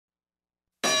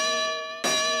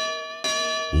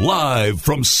Live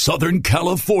from Southern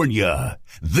California,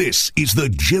 this is the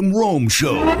Jim Rome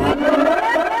Show.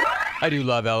 I do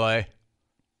love L.A.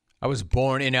 I was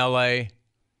born in L.A.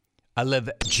 I live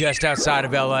just outside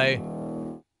of L.A.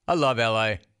 I love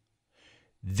L.A.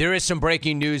 There is some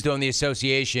breaking news, though, in the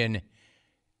association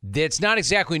that's not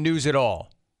exactly news at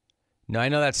all. Now, I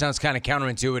know that sounds kind of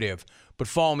counterintuitive, but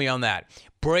follow me on that.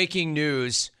 Breaking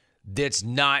news that's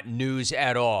not news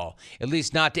at all, at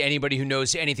least not to anybody who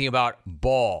knows anything about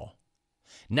ball,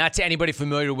 not to anybody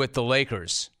familiar with the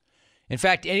Lakers. In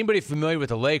fact, anybody familiar with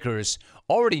the Lakers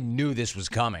already knew this was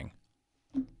coming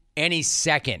any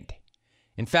second.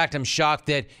 In fact, I'm shocked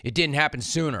that it didn't happen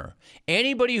sooner.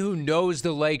 Anybody who knows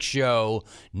the Lake Show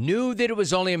knew that it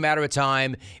was only a matter of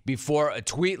time before a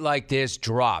tweet like this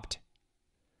dropped.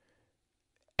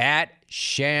 At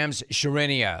Shams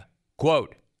Charania,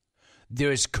 quote,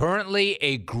 "There is currently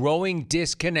a growing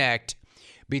disconnect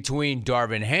between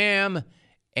Darvin Ham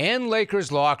and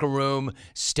Lakers locker room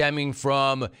stemming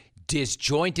from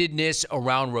disjointedness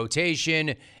around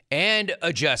rotation and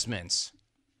adjustments."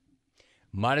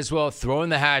 Might as well throw in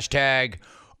the hashtag,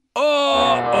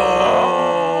 uh-oh.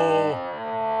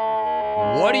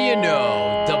 What do you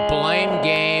know? The blame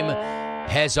game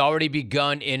has already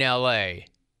begun in L.A.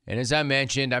 And as I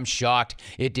mentioned, I'm shocked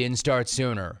it didn't start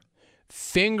sooner.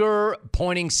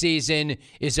 Finger-pointing season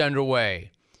is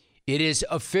underway. It is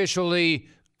officially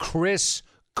Chris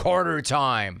Carter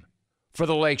time for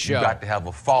the Lake Show. You got to have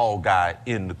a fall guy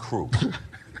in the crew.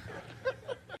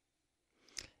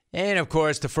 And, of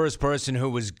course, the first person who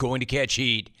was going to catch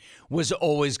heat was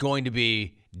always going to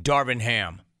be Darvin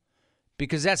Ham,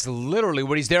 because that's literally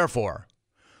what he's there for.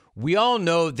 We all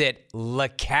know that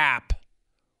LeCap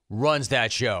runs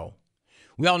that show.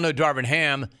 We all know Darvin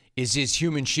Ham is his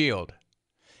human shield.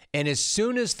 And as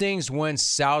soon as things went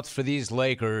south for these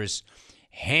Lakers,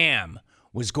 Ham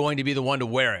was going to be the one to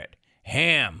wear it.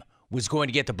 Ham was going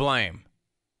to get the blame.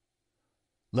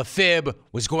 LaFib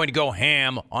was going to go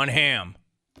ham on Ham.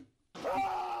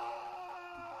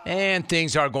 And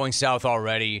things are going south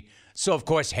already, so of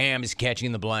course Ham is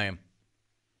catching the blame.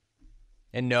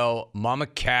 And no, Mama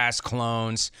Cass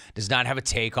Clones does not have a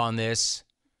take on this.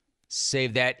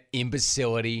 Save that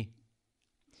imbecility.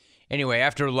 Anyway,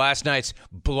 after last night's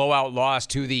blowout loss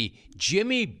to the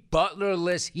Jimmy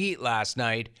Butler-less Heat last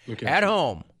night at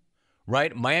home,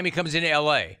 right? Miami comes into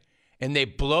L.A., and they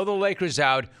blow the Lakers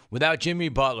out without Jimmy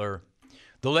Butler.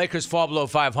 The Lakers fall below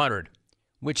 500,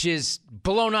 which is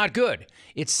below not good.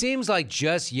 It seems like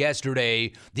just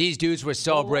yesterday, these dudes were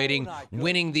celebrating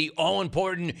winning the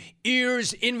all-important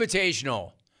Ears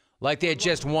Invitational, like they had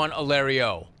just won a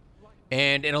Lario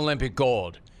and an Olympic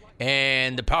gold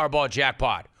and the Powerball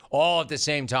jackpot all at the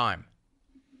same time.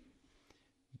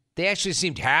 They actually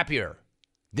seemed happier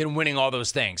than winning all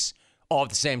those things all at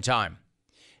the same time.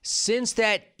 Since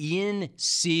that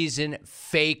in-season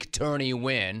fake tourney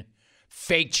win,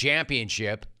 fake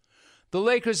championship, the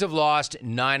Lakers have lost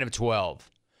 9 of 12.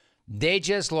 They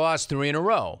just lost 3 in a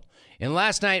row. And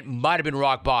last night might have been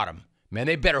rock bottom. Man,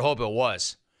 they better hope it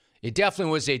was. It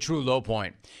definitely was a true low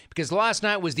point. Because last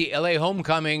night was the LA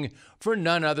homecoming for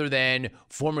none other than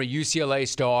former UCLA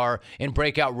star and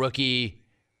breakout rookie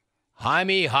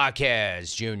Jaime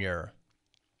Jaquez Jr.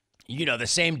 You know, the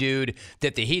same dude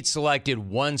that the Heat selected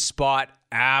one spot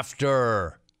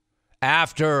after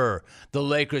the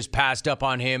Lakers passed up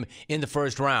on him in the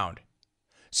first round.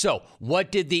 So,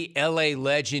 what did the LA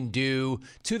legend do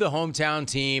to the hometown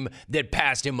team that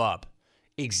passed him up?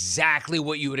 Exactly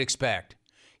what you would expect.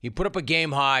 He put up a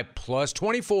game-high plus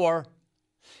 24.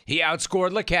 He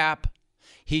outscored LeCap.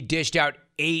 He dished out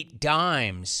 8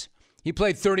 dimes. He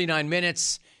played 39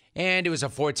 minutes, and it was a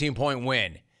 14-point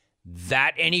win.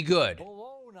 That any good?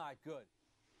 Below not good.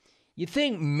 You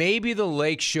think maybe the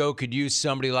Lake Show could use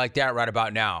somebody like that right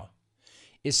about now,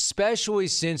 especially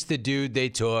since the dude they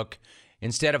took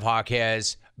instead of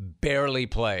Jaquez barely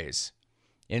plays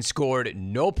and scored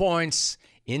no points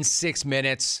in 6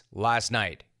 minutes last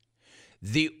night.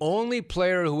 The only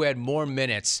player who had more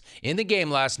minutes in the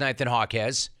game last night than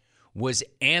Jaquez was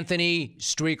Anthony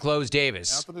Street Clothes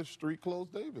Davis. Anthony Street Clothes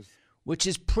Davis. Which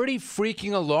is pretty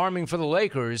freaking alarming for the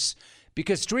Lakers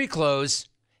because Street Clothes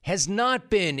has not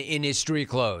been in his street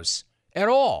clothes at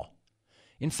all.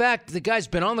 In fact, the guy's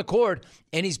been on the court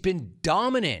and he's been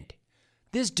dominant.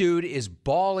 This dude is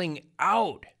balling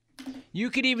out. You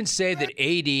could even say that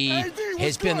AD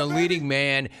has been the leading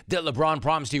man that LeBron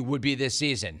promised he would be this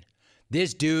season.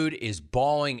 This dude is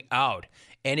balling out,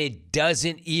 and it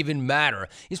doesn't even matter.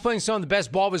 He's playing some of the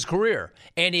best ball of his career,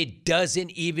 and it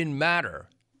doesn't even matter.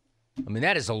 I mean,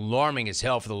 that is alarming as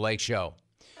hell for the Lake Show.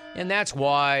 And that's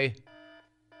why,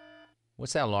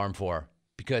 what's that alarm for?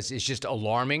 because it's just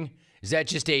alarming. Is that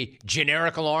just a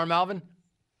generic alarm, Alvin?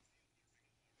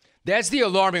 That's the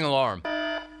alarming alarm.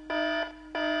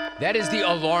 That is the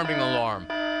alarming alarm.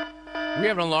 We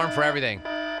have an alarm for everything,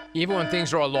 even when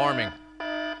things are alarming.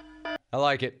 I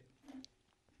like it.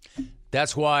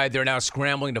 That's why they're now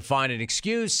scrambling to find an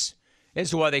excuse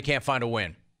as to why they can't find a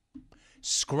win.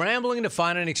 Scrambling to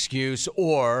find an excuse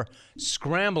or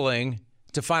scrambling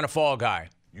to find a fall guy.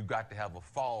 You got to have a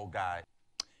fall guy.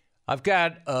 I've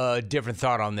got a different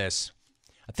thought on this.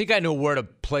 I think I know where to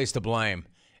place the blame,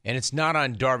 and it's not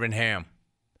on Darvin Ham.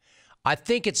 I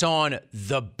think it's on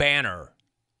the banner.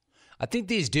 I think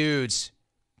these dudes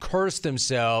curse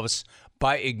themselves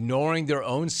by ignoring their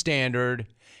own standard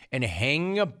and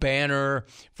hanging a banner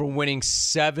for winning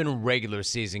 7 regular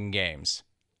season games.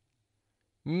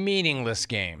 Meaningless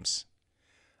games.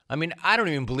 I mean, I don't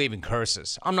even believe in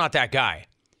curses. I'm not that guy.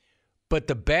 But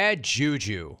the bad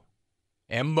juju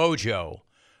and mojo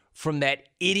from that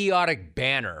idiotic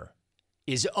banner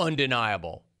is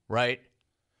undeniable, right?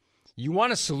 You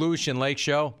want a solution, Lake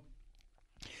Show?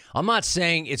 I'm not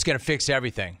saying it's going to fix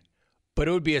everything, but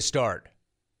it would be a start.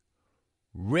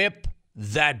 Rip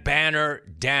that banner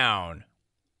down.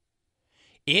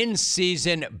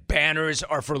 In-season banners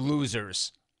are for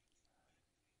losers.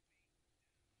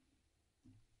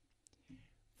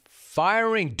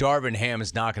 Firing Darvin Ham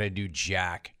is not going to do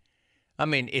jack. I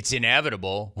mean, it's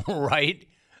inevitable, right?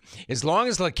 As long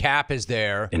as LeCap is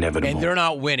there and they're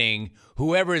not winning,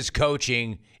 whoever is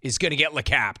coaching is going to get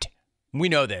LeCapped. We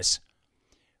know this.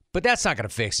 But that's not going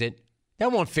to fix it.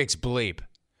 That won't fix bleep.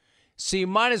 So you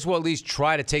might as well at least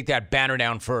try to take that banner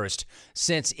down first,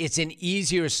 since it's an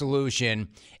easier solution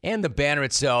and the banner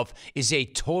itself is a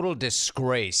total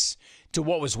disgrace to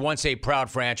what was once a proud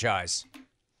franchise.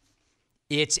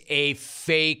 It's a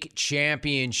fake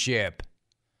championship.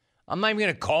 I'm not even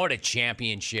going to call it a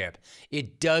championship.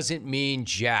 It doesn't mean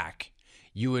jack.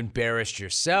 You embarrassed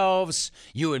yourselves.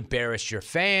 You embarrassed your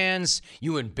fans.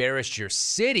 You embarrassed your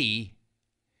city.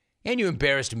 And you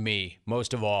embarrassed me,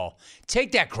 most of all.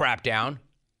 Take that crap down.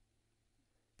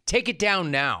 Take it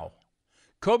down now.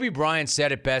 Kobe Bryant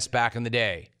said it best back in the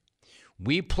day.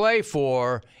 We play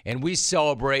for and we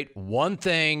celebrate one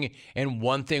thing and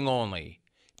one thing only.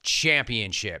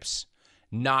 Championships.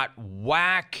 Not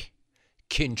whack,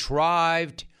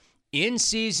 contrived,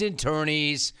 in-season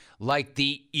tourneys like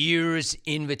the Ears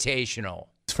Invitational.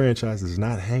 This franchise does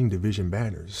not hang division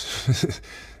banners.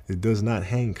 It does not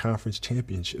hang conference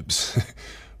championships.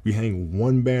 We hang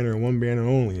one banner and one banner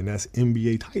only, and that's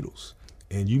NBA titles.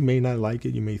 And you may not like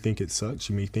it. You may think it sucks.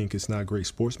 You may think it's not great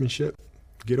sportsmanship.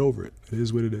 Get over it. It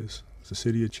is what it is. It's a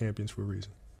city of champions for a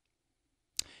reason.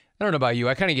 I don't know about you.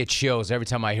 I kind of get chills every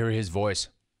time I hear his voice.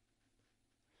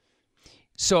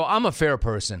 So I'm a fair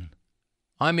person.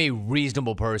 I'm a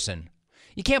reasonable person.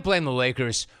 You can't blame the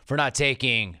Lakers for not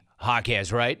taking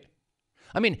Jaquez, right?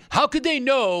 I mean, how could they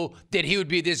know that he would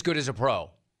be this good as a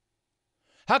pro?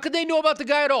 How could they know about the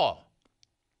guy at all?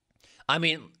 I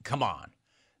mean, come on.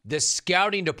 The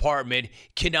scouting department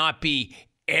cannot be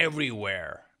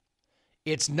everywhere.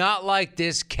 It's not like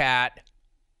this cat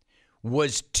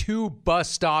was 2 bus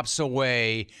stops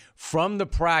away from the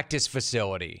practice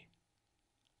facility.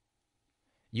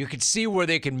 You could see where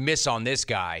they could miss on this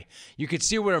guy. You could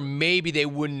see where maybe they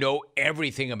wouldn't know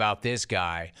everything about this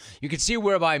guy. You could see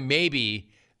whereby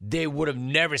maybe they would have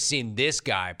never seen this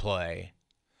guy play.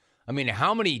 I mean,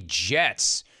 how many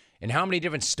jets and how many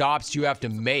different stops do you have to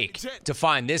make to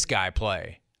find this guy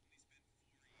play?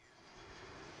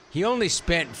 He only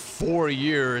spent 4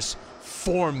 years,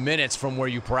 4 minutes from where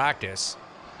you practice.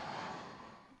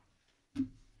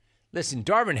 Listen,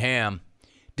 Darvin Ham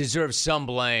deserves some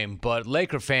blame, but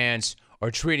Laker fans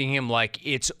are treating him like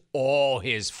it's all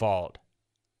his fault.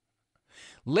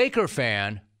 Laker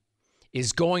fan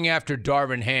is going after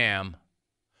Darvin Ham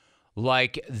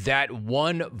like that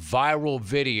one viral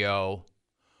video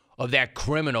of that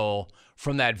criminal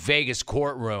from that Vegas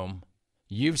courtroom.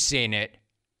 You've seen it.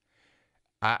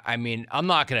 I mean, I'm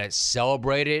not going to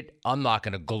celebrate it. I'm not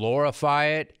going to glorify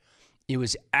it. It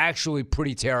was actually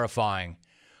pretty terrifying,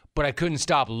 but I couldn't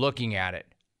stop looking at it.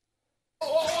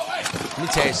 Let me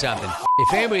tell you something.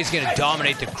 If anybody's going to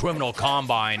dominate the criminal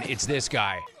combine, it's this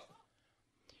guy.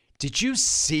 Did you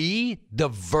see the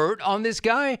vert on this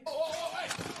guy?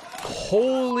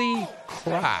 Holy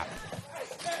crap.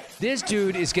 This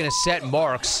dude is going to set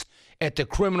marks at the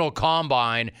criminal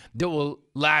combine that will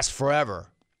last forever.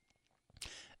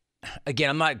 Again,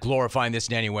 I'm not glorifying this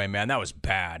in any way, man. That was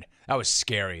bad. That was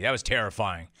scary. That was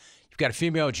terrifying. You've got a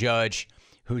female judge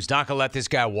who's not going to let this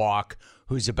guy walk,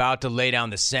 who's about to lay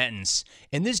down the sentence.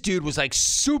 And this dude was like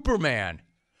Superman,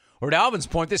 Or at Alvin's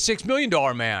point, this $6 million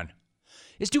man.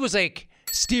 This dude was like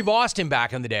Steve Austin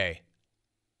back in the day.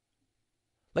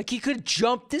 Like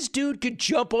this dude could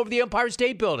jump over the Empire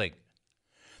State Building.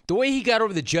 The way he got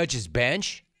over the judge's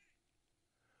bench,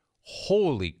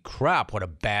 holy crap, what a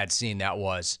bad scene that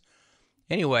was.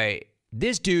 Anyway,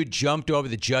 this dude jumped over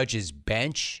the judge's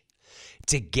bench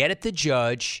to get at the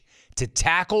judge, to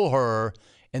tackle her,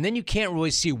 and then you can't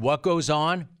really see what goes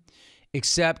on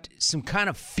except some kind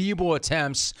of feeble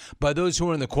attempts by those who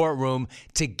were in the courtroom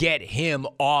to get him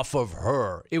off of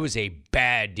her. It was a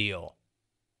bad deal.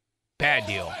 Bad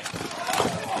deal.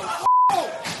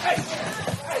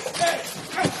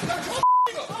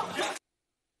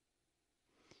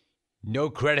 No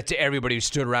credit to everybody who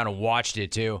stood around and watched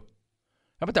it, too.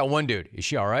 How about that one dude? Is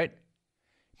she all right?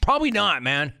 Probably not,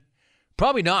 man.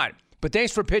 Probably not. But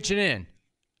thanks for pitching in.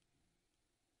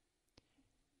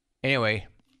 Anyway,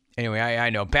 I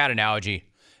know. Bad analogy,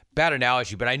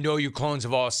 but I know you clones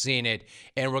have all seen it,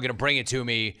 and we're going to bring it to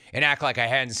me and act like I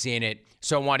hadn't seen it,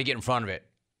 so I want to get in front of it.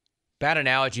 Bad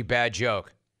analogy, bad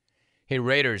joke. Hey,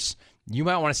 Raiders, you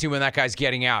might want to see when that guy's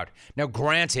getting out. Now,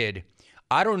 granted,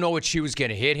 I don't know what she was going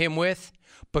to hit him with,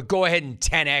 but go ahead and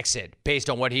 10X it based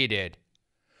on what he did.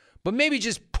 But maybe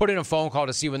just put in a phone call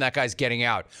to see when that guy's getting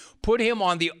out. Put him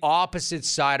on the opposite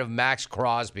side of Max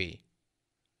Crosby.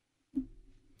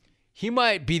 He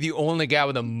might be the only guy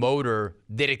with a motor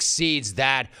that exceeds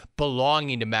that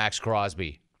belonging to Max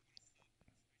Crosby.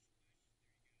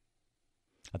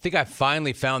 I think I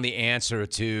finally found the answer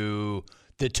to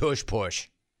the tush push.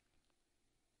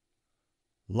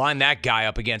 Line that guy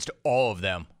up against all of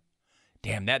them.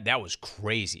 Damn, that was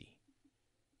crazy.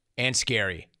 And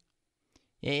scary.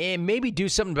 And maybe do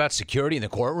something about security in the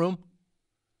courtroom.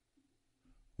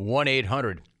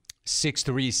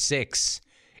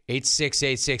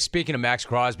 1-800-636-8686. Speaking of Max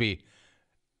Crosby,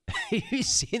 you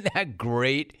seen that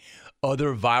great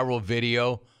other viral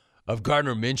video of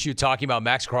Gardner Minshew talking about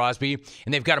Max Crosby,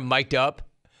 and they've got him mic'd up?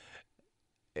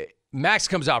 Max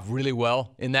comes off really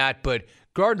well in that, but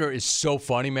Gardner is so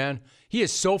funny, man. He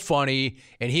is so funny,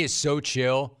 and he is so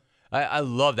chill. I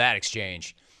love that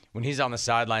exchange when he's on the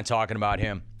sideline talking about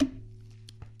him.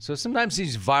 So sometimes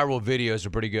these viral videos are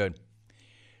pretty good.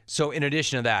 So in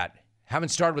addition to that, haven't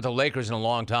started with the Lakers in a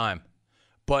long time,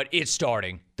 but it's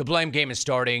starting. The blame game is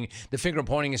starting. The finger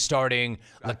pointing is starting.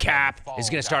 The cap is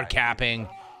going to start capping.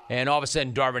 And all of a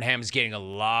sudden, Darvin Ham is getting a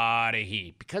lot of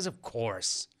heat. Because of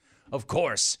course,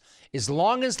 as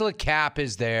long as the cap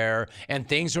is there and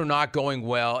things are not going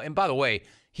well, and by the way,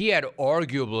 he had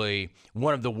arguably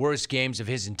one of the worst games of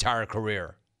his entire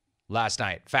career last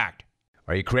night. Fact.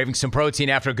 Are you craving some protein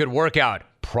after a good workout?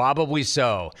 Probably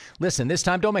so. Listen, this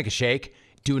time don't make a shake.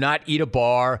 Do not eat a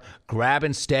bar. Grab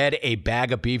instead a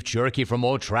bag of beef jerky from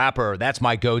Old Trapper. That's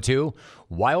my go-to.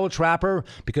 Why Old Trapper?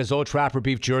 Because Old Trapper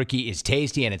beef jerky is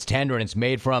tasty and it's tender and it's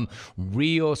made from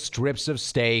real strips of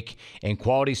steak and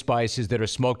quality spices that are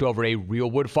smoked over a real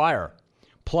wood fire.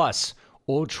 Plus,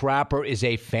 Old Trapper is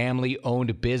a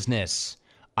family-owned business.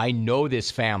 I know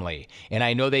this family, and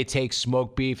I know they take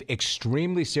smoked beef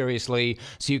extremely seriously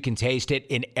so you can taste it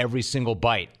in every single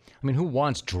bite. I mean, who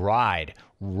wants dried,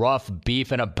 rough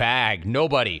beef in a bag?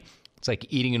 Nobody. It's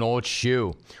like eating an old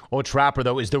shoe. Old Trapper,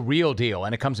 though, is the real deal,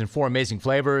 and it comes in 4 amazing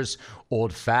flavors: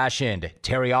 old-fashioned,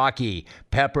 teriyaki,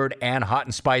 peppered, and hot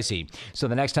and spicy. So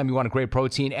the next time you want a great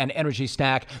protein and energy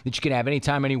snack that you can have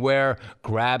anytime, anywhere,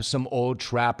 grab some Old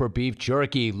Trapper beef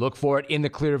jerky. Look for it in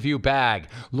the Clearview bag.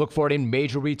 Look for it in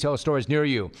major retail stores near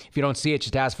you. If you don't see it,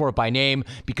 just ask for it by name,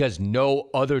 because no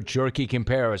other jerky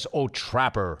compares. Old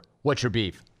Trapper. What's your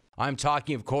beef? I'm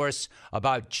talking, of course,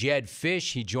 about Jed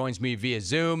Fish. He joins me via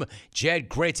Zoom. Jed,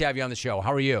 great to have you on the show.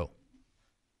 How are you?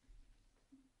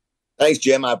 Thanks,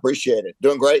 Jim. I appreciate it.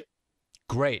 Doing great.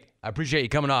 Great. I appreciate you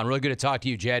coming on. Really good to talk to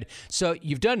you, Jed. So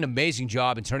you've done an amazing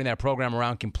job in turning that program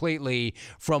around completely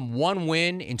from 1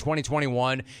 win in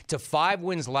 2021 to 5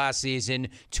 wins last season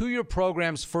to your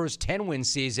program's first 10-win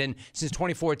season since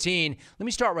 2014. Let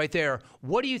me start right there.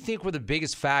 What do you think were the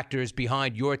biggest factors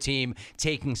behind your team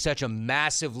taking such a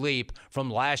massive leap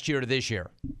from last year to this year?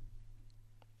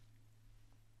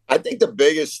 I think the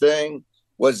biggest thing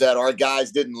was that our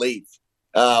guys didn't leave.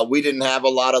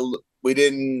 We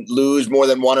didn't lose more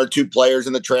than 1 or 2 players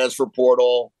in the transfer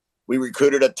portal. We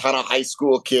recruited a ton of high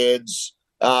school kids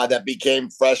that became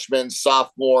freshmen,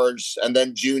 sophomores, and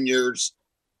then juniors.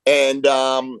 And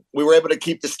we were able to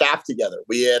keep the staff together.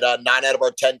 We had 9 out of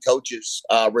our 10 coaches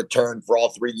return for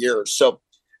all 3 years. So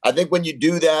I think when you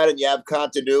do that and you have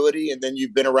continuity, and then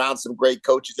you've been around some great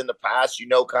coaches in the past, you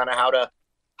know kind of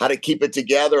how to keep it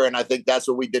together. And I think that's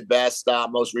what we did best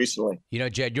most recently. You know,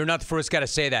 Jed, you're not the first guy to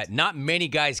say that. Not many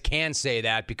guys can say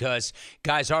that because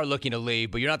guys are looking to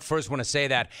leave, but you're not the first one to say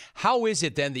that. How is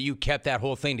it then that you kept that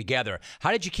whole thing together?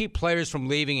 How did you keep players from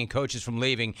leaving and coaches from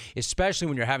leaving, especially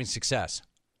when you're having success?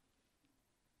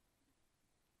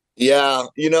 Yeah,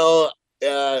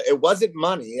 it wasn't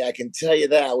money. I can tell you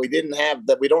that. We didn't have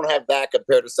that. We don't have that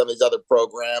compared to some of these other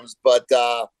programs, but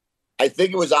I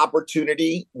think it was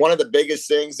opportunity. One of the biggest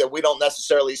things that we don't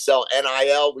necessarily sell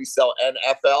NIL, we sell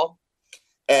NFL.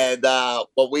 And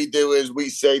what we do is we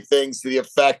say things to the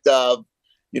effect of,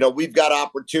 we've got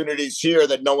opportunities here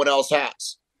that no one else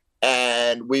has.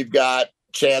 And we've got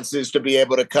chances to be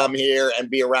able to come here and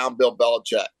be around Bill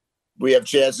Belichick. We have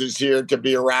chances here to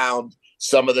be around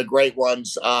some of the great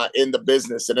ones in the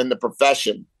business and in the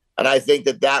profession. And I think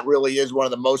that really is one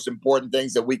of the most important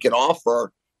things that we can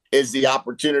offer is the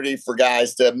opportunity for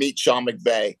guys to meet Sean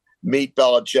McVay, meet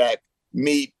Belichick,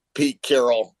 meet Pete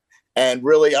Carroll, and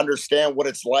really understand what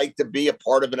it's like to be a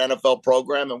part of an NFL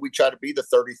program. And we try to be the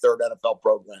 33rd NFL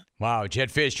program. Wow,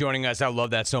 Jed Fish joining us. I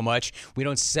love that so much. We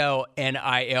don't sell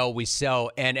NIL, we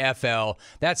sell NFL.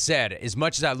 That said, as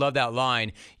much as I love that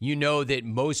line, you know that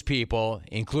most people,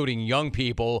 including young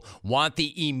people, want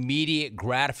the immediate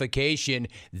gratification.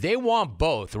 They want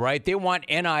both, right? They want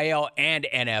NIL and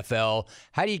NFL.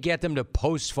 How do you get them to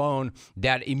postpone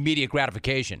that immediate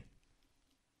gratification?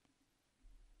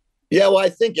 Yeah, well, I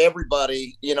think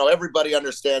everybody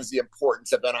understands the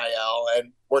importance of NIL,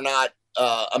 and we're not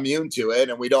immune to it,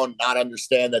 and we don't not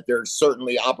understand that there's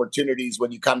certainly opportunities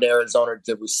when you come to Arizona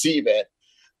to receive it.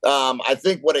 I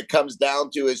think what it comes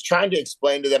down to is trying to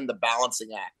explain to them the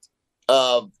balancing act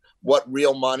of what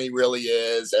real money really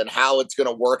is and how it's going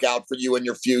to work out for you in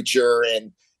your future.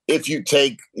 And if you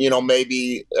take,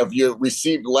 maybe if you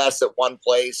received less at one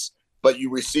place, but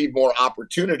you receive more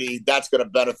opportunity, that's going to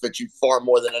benefit you far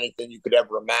more than anything you could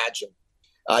ever imagine.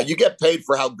 You get paid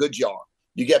for how good you are.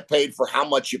 You get paid for how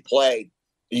much you play.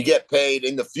 You get paid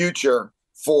in the future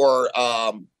for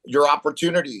your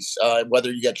opportunities,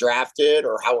 whether you get drafted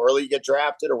or how early you get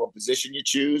drafted or what position you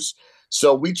choose.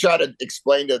 So we try to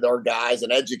explain to our guys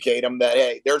and educate them that,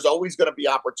 hey, there's always going to be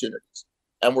opportunities,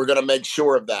 and we're going to make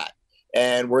sure of that.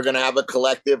 And we're going to have a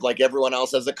collective like everyone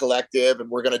else has a collective, and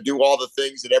we're going to do all the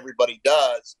things that everybody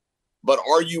does. But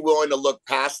are you willing to look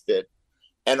past it?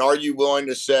 And are you willing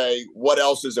to say what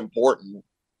else is important?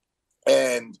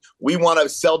 And we want to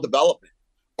sell development.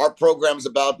 Our program's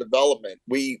about development.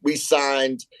 We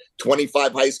signed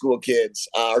 25 high school kids,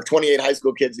 or 28 high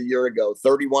school kids a year ago,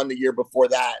 31 the year before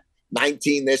that,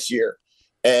 19 this year,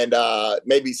 and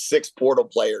maybe 6 portal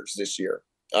players this year,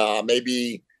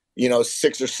 maybe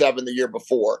 6 or 7 the year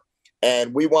before.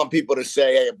 And we want people to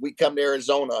say, hey, if we come to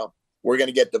Arizona, we're going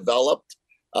to get developed.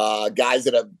 Guys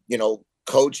that have,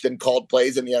 coached and called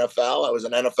plays in the NFL. I was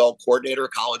an NFL coordinator,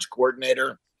 college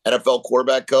coordinator, NFL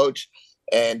quarterback coach,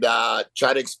 and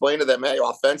try to explain to them, hey,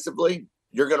 offensively,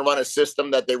 you're going to run a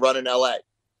system that they run in LA.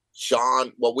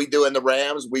 Sean, what we do in the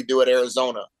Rams, we do at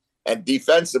Arizona. And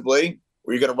defensively,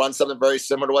 we're going to run something very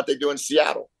similar to what they do in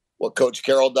Seattle. What Coach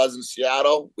Carroll does in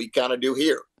Seattle, we kind of do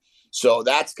here. So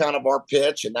that's kind of our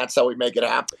pitch, and that's how we make it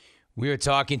happen. We are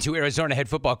talking to Arizona head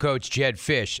football coach Jed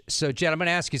Fish. So, Jed, I'm going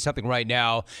to ask you something right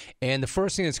now, and the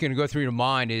first thing that's going to go through your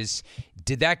mind is,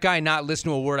 did that guy not listen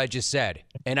to a word I just said?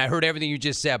 And I heard everything you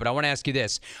just said, but I want to ask you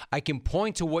this. I can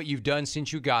point to what you've done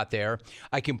since you got there.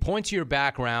 I can point to your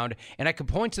background, and I can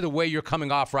point to the way you're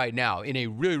coming off right now in a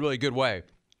really, really good way.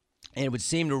 And it would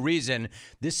seem to reason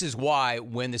this is why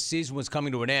when the season was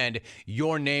coming to an end,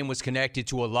 your name was connected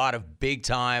to a lot of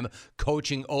big-time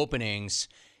coaching openings.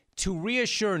 To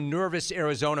reassure nervous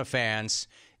Arizona fans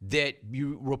that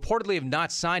you reportedly have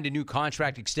not signed a new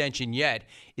contract extension yet,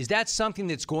 is that something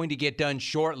that's going to get done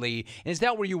shortly? And is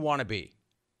that where you want to be?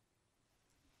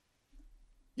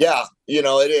 Yeah, it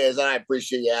is. And I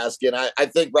appreciate you asking. I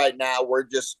think right now we're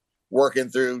just working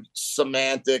through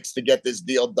semantics to get this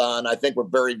deal done. I think we're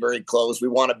very, very close. We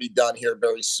want to be done here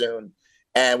very soon,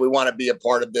 and we want to be a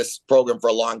part of this program for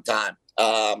a long time.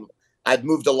 I've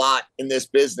moved a lot in this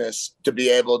business to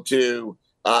be able to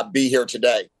be here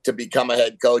today, to become a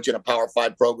head coach in a Power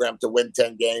 5 program, to win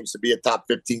 10 games, to be a top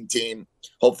 15 team,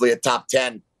 hopefully a top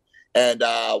 10. And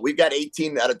we've got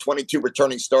 18 out of 22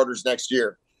 returning starters next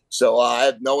year. So I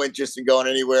have no interest in going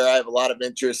anywhere. I have a lot of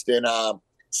interest in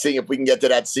seeing if we can get to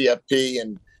that CFP,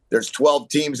 and there's 12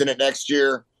 teams in it next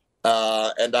year.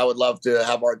 And I would love to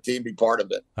have our team be part of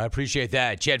it. I appreciate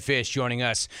that. Jed Fish joining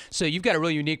us. So you've got a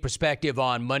really unique perspective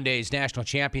on Monday's national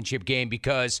championship game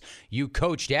because you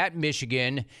coached at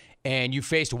Michigan and you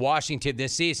faced Washington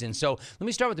this season. So let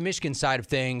me start with the Michigan side of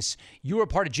things. You were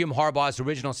part of Jim Harbaugh's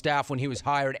original staff when he was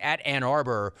hired at Ann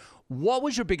Arbor. What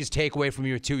was your biggest takeaway from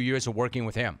your 2 years of working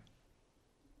with him?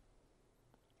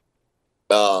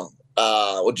 Well,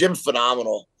 Jim's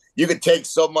phenomenal. You could take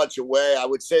so much away. I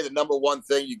would say the number one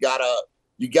thing you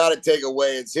gotta take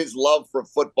away is his love for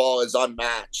football is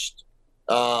unmatched.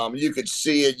 You could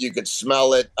see it, you could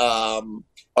smell it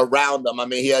around him. I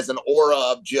mean, he has an aura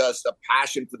of just a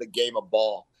passion for the game of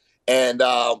ball, and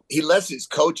he lets his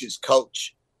coaches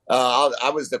coach.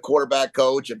 I was the quarterback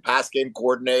coach and pass game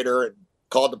coordinator and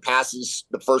called the passes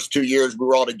the first 2 years we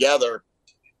were all together.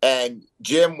 And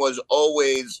Jim was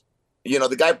always,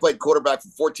 the guy played quarterback for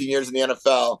 14 years in the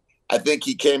NFL. I think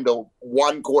he came to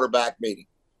one quarterback meeting.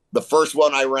 The first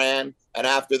one I ran, and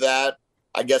after that,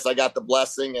 I guess I got the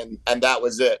blessing, and that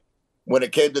was it. When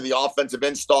it came to the offensive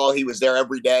install, he was there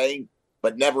every day,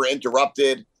 but never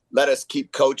interrupted, let us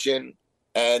keep coaching.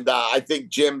 And I think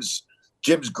Jim's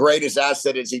greatest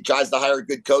asset is he tries to hire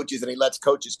good coaches, and he lets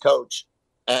coaches coach.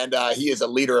 And he is a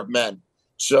leader of men.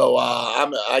 So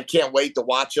I can't wait to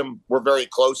watch him. We're very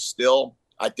close still.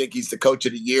 I think he's the coach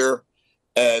of the year.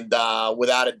 And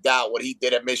without a doubt, what he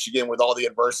did at Michigan with all the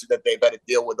adversity that they've had to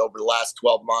deal with over the last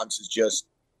 12 months is just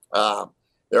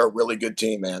they're a really good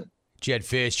team, man. Jedd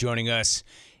Fisch joining us.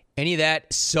 Any of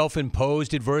that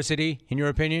self-imposed adversity, in your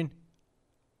opinion?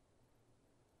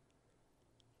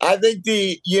 I think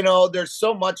there's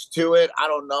so much to it. I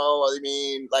don't know. I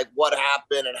mean, like what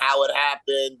happened and how it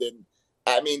happened. And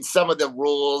I mean, some of the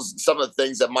rules, some of the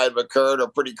things that might have occurred are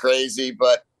pretty crazy.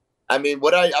 But I mean,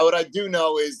 what I do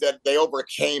know is that they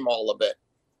overcame all of it.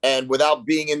 And without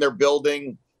being in their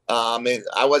building,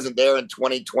 I wasn't there in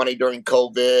 2020 during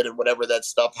COVID and whatever that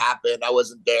stuff happened. I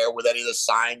wasn't there with any of the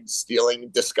sign stealing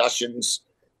discussions.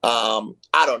 I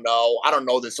don't know. I don't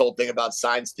know this whole thing about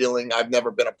sign stealing. I've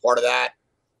never been a part of that.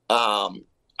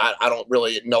 I don't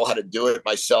really know how to do it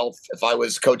myself. If I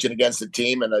was coaching against a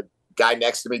team and a guy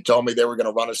next to me told me they were going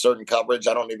to run a certain coverage,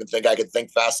 I don't even think I could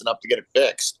think fast enough to get it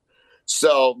fixed.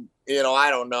 So, I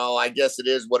don't know. I guess it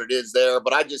is what it is there.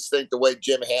 But I just think the way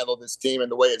Jim handled his team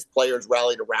and the way his players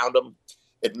rallied around him,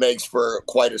 it makes for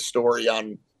quite a story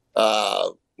on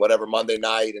Monday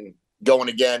night, and going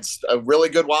against a really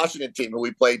good Washington team who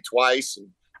we played twice and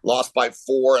lost by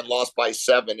 4 and lost by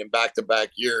 7 in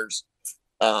back-to-back years.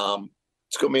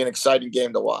 It's going to be an exciting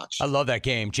game to watch. I love that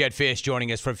game. Jedd Fisch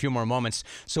joining us for a few more moments.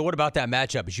 So what about that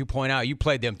matchup? As you point out, you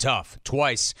played them tough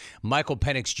twice. Michael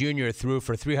Penix Jr. threw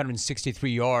for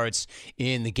 363 yards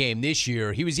in the game this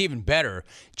year. He was even better,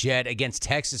 Jed, against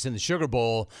Texas in the Sugar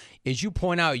Bowl. As you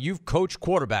point out, you've coached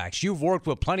quarterbacks. You've worked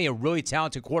with plenty of really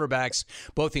talented quarterbacks,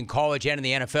 both in college and in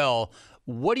the NFL.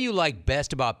 What do you like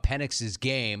best about Penix's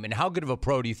game, and how good of a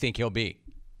pro do you think he'll be?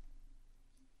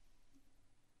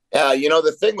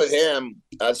 The thing with him,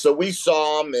 so we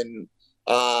saw him and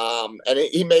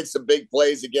he made some big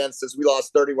plays against us. We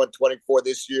lost 31-24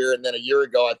 this year. And then a year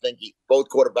ago, I think both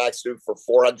quarterbacks threw for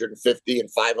 450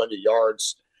 and 500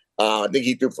 yards. I think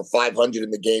he threw for 500 in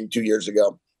the game 2 years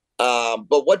ago.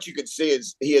 But what you can see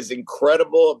is he has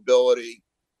incredible ability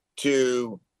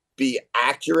to be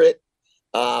accurate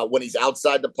when he's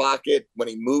outside the pocket, when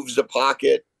he moves the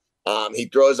pocket. He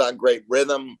throws on great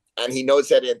rhythm, and he knows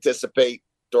how to anticipate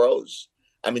throws.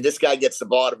 I mean, this guy gets the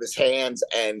ball out of his hands,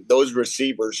 and those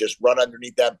receivers just run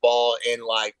underneath that ball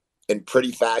in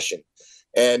pretty fashion.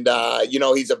 And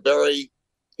he's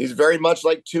very much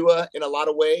like Tua in a lot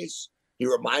of ways. He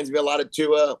reminds me a lot of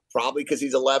Tua, probably because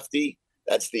he's a lefty.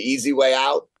 That's the easy way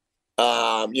out.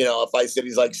 If I said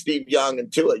he's like Steve Young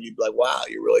and Tua, you'd be like, wow,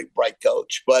 you're really a bright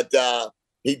coach. But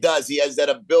he does. He has that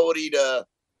ability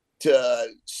to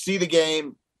see the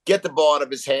game, get the ball out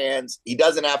of his hands. He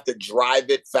doesn't have to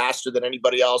drive it faster than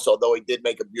anybody else, although he did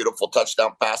make a beautiful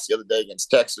touchdown pass the other day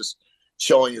against Texas,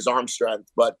 showing his arm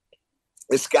strength. But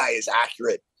this guy is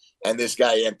accurate, and this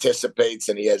guy anticipates,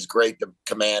 and he has great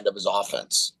command of his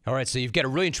offense. All right, so you've got a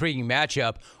really intriguing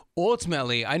matchup.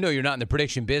 Ultimately, I know you're not in the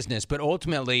prediction business, but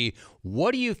ultimately,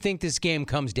 what do you think this game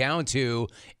comes down to,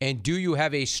 and do you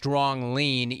have a strong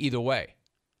lean either way?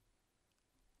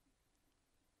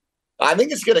 I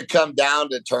think it's going to come down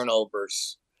to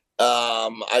turnovers.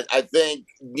 I think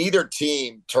neither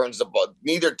team gives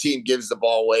the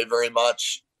ball away very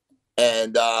much.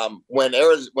 And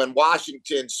when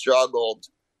Washington struggled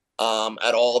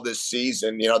at all this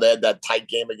season, they had that tight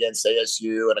game against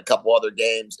ASU and a couple other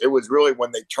games. It was really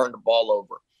when they turned the ball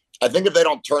over. I think if they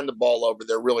don't turn the ball over,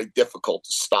 they're really difficult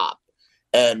to stop.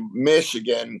 And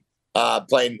Michigan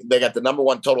they got the number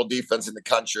one total defense in the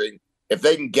country. If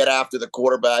they can get after the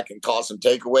quarterback and cause some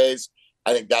takeaways,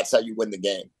 I think that's how you win the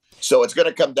game. So it's going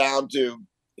to come down to,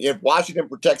 if Washington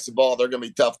protects the ball, they're going to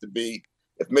be tough to beat.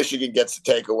 If Michigan gets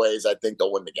the takeaways, I think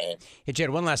they'll win the game. Hey, Jed,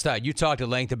 one last thought. You talked at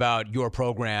length about your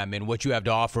program and what you have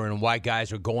to offer and why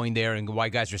guys are going there and why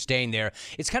guys are staying there.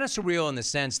 It's kind of surreal in the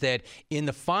sense that in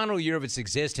the final year of its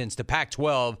existence, the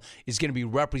Pac-12 is going to be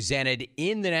represented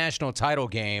in the national title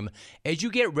game. As you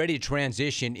get ready to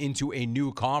transition into a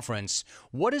new conference,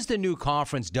 what has the new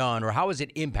conference done or how has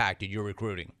it impacted your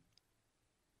recruiting?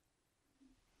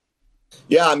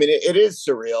 Yeah, I mean, it is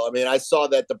surreal. I mean, I saw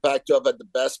that the Pac-12 had the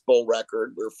best bowl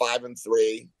record. We were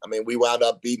 5-3. I mean, we wound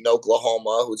up beating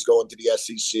Oklahoma, who's going to the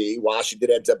SEC.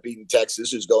 Washington ends up beating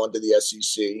Texas, who's going to the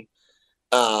SEC.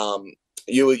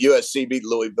 USC beat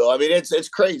Louisville. I mean, it's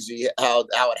crazy how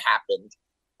it happened.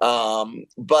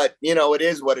 But, you know, it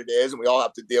is what it is, and we all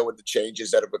have to deal with the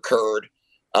changes that have occurred.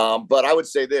 But I would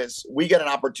say this. We get an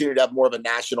opportunity to have more of a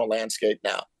national landscape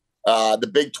now.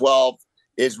 The Big 12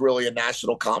 is really a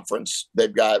national conference.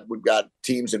 We've got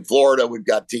teams in Florida, we've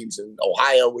got teams in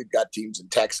Ohio, we've got teams in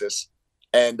Texas.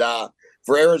 And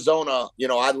for Arizona, you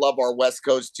know, I love our West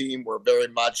Coast team. We're very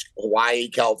much Hawaii,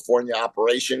 California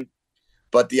operation.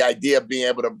 But the idea of being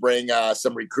able to bring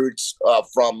some recruits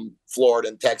from Florida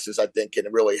and Texas, I think can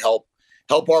really help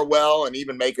our well and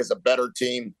even make us a better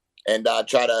team and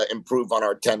try to improve on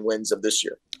our 10 wins of this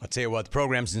year. I'll tell you what, the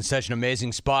program's in such an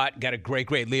amazing spot. Got a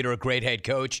great leader, a great head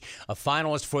coach, a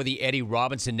finalist for the Eddie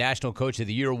Robinson National Coach of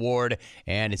the Year Award,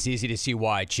 and it's easy to see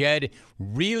why. Jed,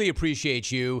 really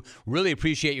appreciate you, really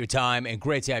appreciate your time, and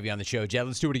great to have you on the show. Jed,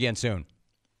 let's do it again soon.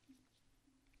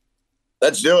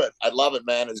 Let's do it. I love it,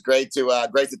 man. It's great to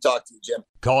talk to you, Jim.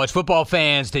 College football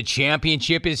fans, the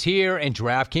championship is here, and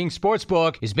DraftKings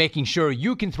Sportsbook is making sure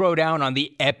you can throw down on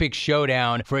the epic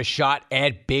showdown for a shot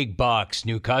at big bucks.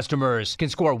 New customers can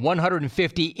score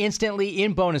 $150 instantly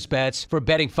in bonus bets for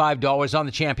betting $5 on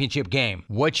the championship game.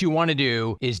 What you want to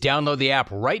do is download the app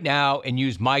right now and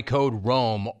use my code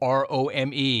ROME,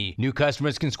 R-O-M-E. New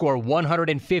customers can score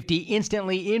 $150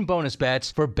 instantly in bonus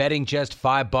bets for betting just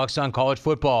 $5 on college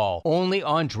football. Only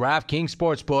on DraftKings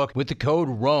Sportsbook with the code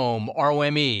ROME,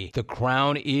 R-O-M-E. The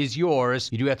crown is yours.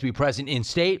 You do have to be present in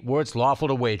state where it's lawful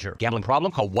to wager. Gambling problem?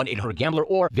 Call 1-800-GAMBLER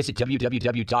or visit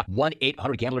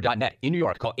www.1800gambler.net. In New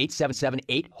York, call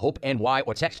 877-8-HOPE-NY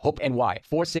or text HOPE-NY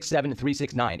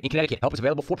 467-369. In Connecticut, help is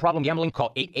available for problem gambling.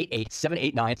 Call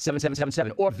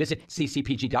 888-789-7777 or visit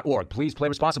ccpg.org. Please play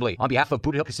responsibly. On behalf of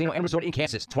Boot Hill Casino and Resort in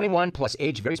Kansas, 21 plus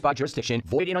age varies by jurisdiction.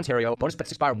 Void in Ontario. Bonus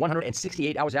bets expire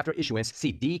 168 hours after issuance.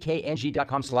 See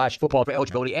dkng.com/football for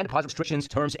eligibility and deposit restrictions,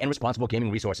 terms, and responsible gaming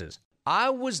resources.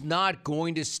 I was not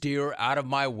going to steer out of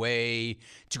my way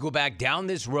to go back down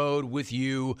this road with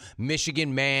you,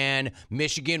 Michigan man,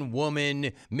 Michigan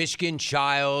woman, Michigan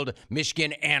child,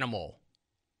 Michigan animal.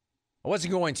 I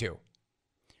wasn't going to.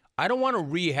 I don't want to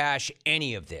rehash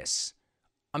any of this.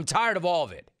 I'm tired of all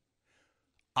of it.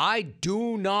 I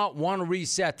do not want to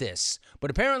reset this, but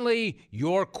apparently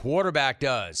your quarterback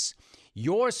does.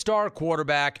 Your star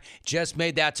quarterback just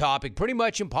made that topic pretty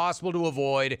much impossible to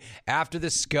avoid after the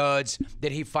scuds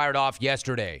that he fired off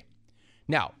yesterday.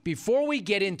 Now, before we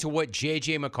get into what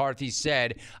J.J. McCarthy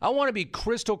said, I want to be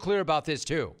crystal clear about this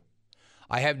too.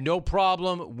 I have no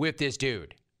problem with this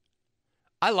dude.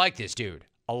 I like this dude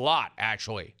a lot,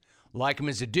 actually. Like him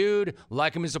as a dude,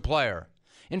 like him as a player.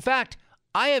 In fact,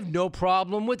 I have no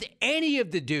problem with any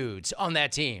of the dudes on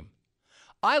that team.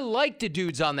 I like the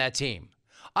dudes on that team.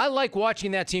 I like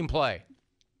watching that team play.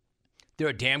 They're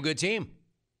a damn good team.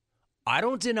 I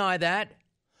don't deny that.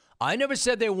 I never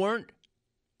said they weren't.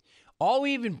 I'll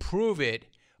even prove it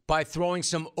by throwing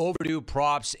some overdue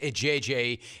props at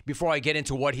JJ before I get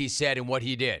into what he said and what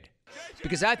he did.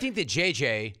 Because I think that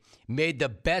JJ made the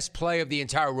best play of the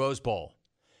entire Rose Bowl.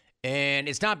 And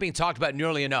it's not being talked about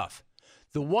nearly enough.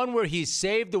 The one where he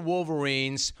saved the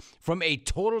Wolverines from a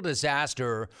total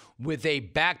disaster with a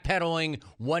backpedaling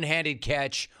one-handed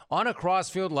catch on a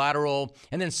crossfield lateral,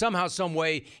 and then somehow, some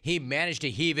way, he managed to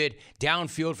heave it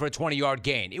downfield for a 20-yard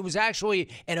gain. It was actually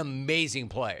an amazing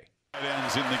play.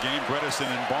 Ends in the game, Bredesen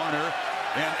and Barner.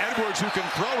 And Edwards, who can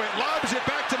throw it, lobs it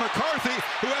back to McCarthy,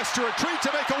 who has to retreat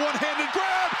to make a one-handed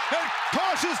grab, and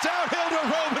tosses downhill to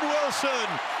Roman Wilson.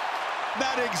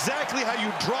 Not exactly how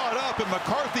you draw it up, and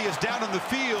McCarthy is down in the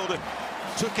field.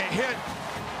 Took a hit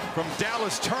from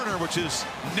Dallas Turner, which is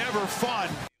never fun.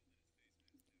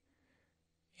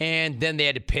 And then they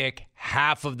had to pick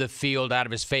half of the field out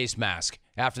of his face mask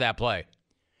after that play.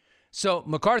 So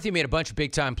McCarthy made a bunch of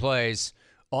big-time plays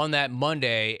on that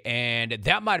Monday, and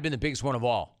that might have been the biggest one of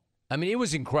all. I mean, it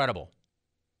was incredible.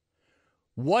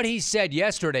 What he said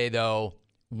yesterday, though,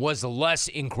 was less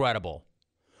incredible.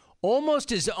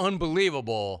 Almost as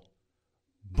unbelievable,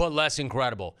 but less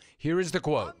incredible. Here is the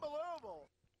quote.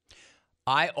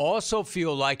 I also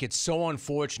feel like it's so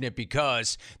unfortunate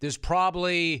because there's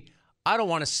probably, I don't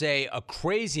want to say a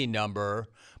crazy number,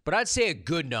 but I'd say a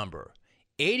good number.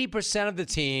 80% of the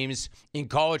teams in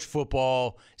college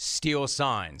football steal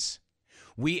signs.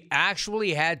 We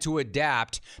actually had to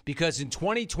adapt because in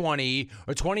 2020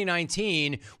 or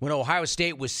 2019, when Ohio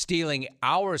State was stealing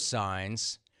our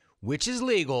signs, which is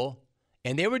legal,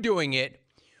 and they were doing it,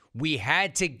 we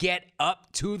had to get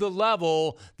up to the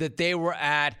level that they were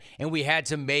at, and we had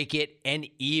to make it an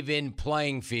even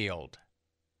playing field.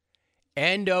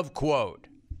 End of quote.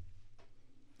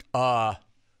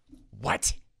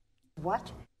 What?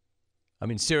 What? I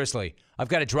mean, seriously, I've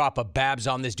got to drop a Babs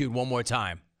on this dude one more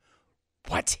time.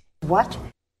 What? What?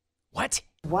 What?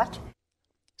 What?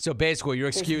 So basically, your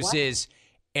excuse is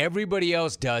everybody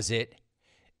else does it,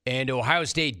 and Ohio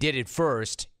State did it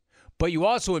first, but you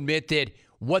also admit that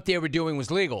what they were doing was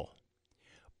legal.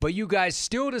 But you guys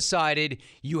still decided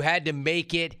you had to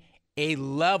make it a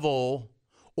level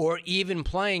or even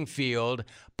playing field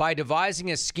by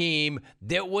devising a scheme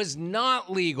that was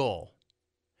not legal.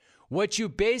 What you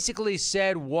basically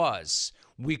said was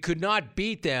we could not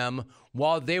beat them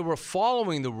while they were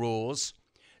following the rules,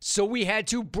 so we had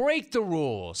to break the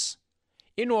rules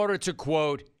in order to,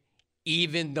 quote,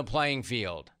 even the playing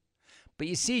field. But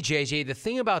you see, JJ, the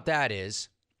thing about that is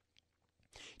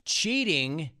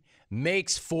cheating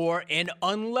makes for an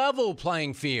unlevel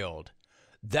playing field.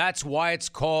 That's why it's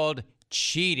called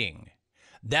cheating.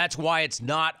 That's why it's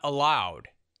not allowed.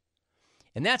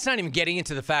 And that's not even getting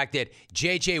into the fact that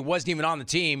JJ wasn't even on the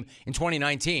team in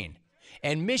 2019.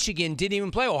 And Michigan didn't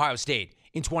even play Ohio State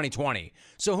in 2020.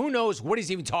 So who knows what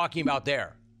he's even talking about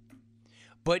there.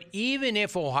 But even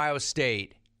if Ohio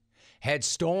State had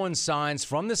stolen signs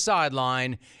from the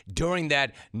sideline during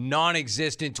that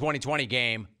non-existent 2020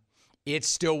 game, it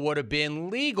still would have been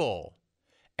legal,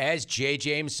 as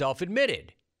JJ himself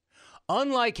admitted.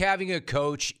 Unlike having a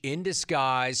coach in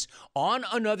disguise on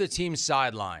another team's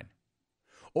sideline,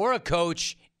 or a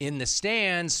coach in the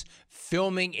stands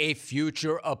filming a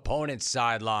future opponent's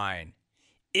sideline.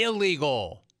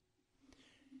 Illegal.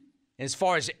 As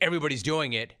far as everybody's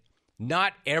doing it,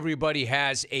 not everybody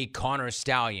has a Connor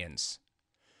Stallions.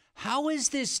 How is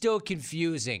this still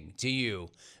confusing to you,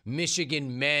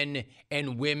 Michigan men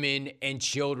and women and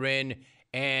children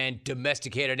and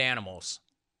domesticated animals?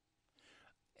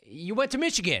 You went to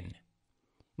Michigan.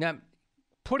 Now,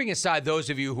 putting aside those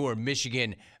of you who are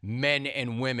Michigan men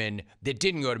and women that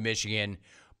didn't go to Michigan,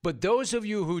 but those of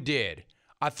you who did,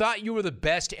 I thought you were the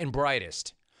best and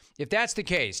brightest. If that's the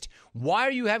case, why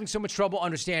are you having so much trouble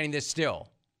understanding this still?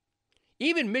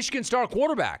 Even Michigan star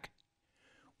quarterback.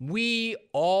 We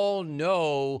all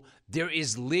know there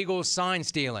is legal sign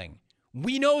stealing.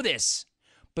 We know this,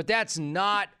 but that's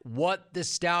not what the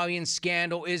Stallion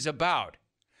scandal is about.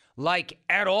 Like,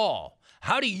 at all.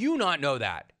 How do you not know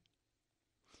that?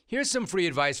 Here's some free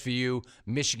advice for you,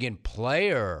 Michigan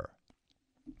player.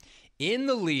 In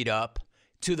the lead up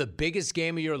to the biggest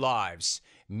game of your lives,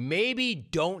 maybe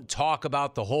don't talk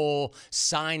about the whole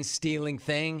sign stealing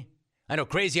thing. I know,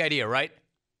 crazy idea, right?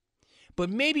 But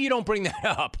maybe you don't bring that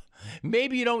up.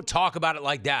 Maybe you don't talk about it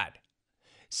like that,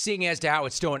 seeing as to how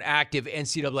it's still an active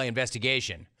NCAA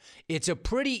investigation. It's a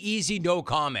pretty easy no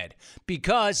comment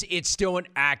because it's still an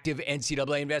active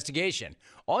NCAA investigation.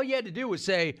 All you had to do was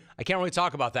say, I can't really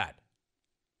talk about that.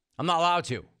 I'm not allowed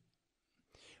to.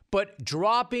 But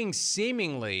dropping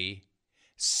seemingly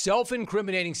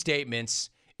self-incriminating statements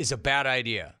is a bad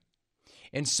idea.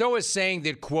 And so is saying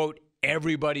that, quote,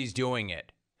 everybody's doing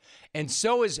it. And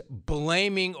so is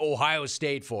blaming Ohio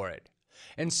State for it.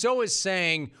 And so is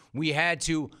saying we had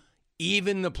to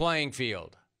even the playing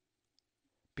field.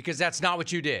 Because that's not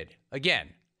what you did.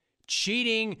 Again,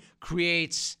 cheating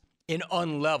creates an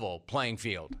unlevel playing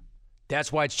field.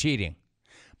 That's why it's cheating.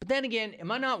 But then again,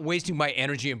 am I not wasting my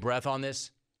energy and breath on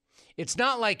this? It's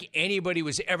not like anybody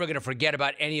was ever going to forget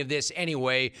about any of this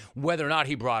anyway, whether or not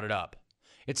he brought it up.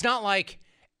 It's not like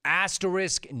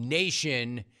Asterisk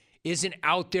Nation isn't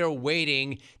out there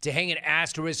waiting to hang an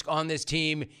asterisk on this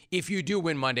team if you do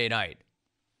win Monday night.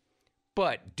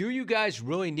 But do you guys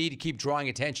really need to keep drawing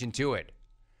attention to it?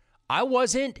 I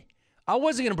wasn't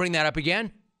going to bring that up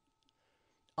again.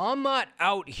 I'm not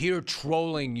out here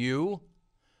trolling you.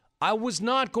 I was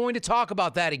not going to talk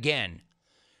about that again.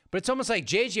 But it's almost like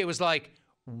JJ was like,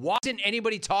 why isn't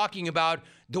anybody talking about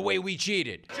the way we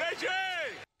cheated? JJ!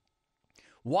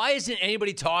 Why isn't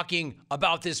anybody talking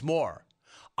about this more?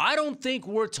 I don't think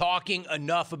we're talking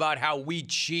enough about how we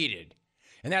cheated.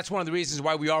 And that's one of the reasons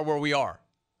why we are where we are.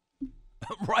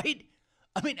 Right?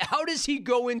 I mean, how does he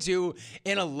go into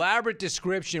an elaborate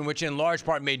description, which in large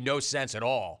part made no sense at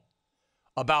all,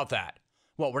 about that?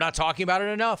 What, we're not talking about it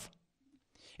enough?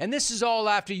 And this is all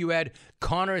after you had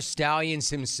Connor Stallions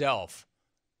himself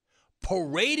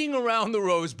parading around the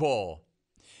Rose Bowl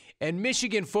and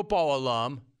Michigan football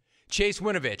alum Chase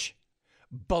Winovich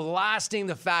blasting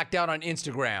the fact out on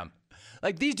Instagram.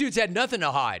 Like, these dudes had nothing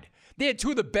to hide. They had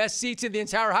two of the best seats in the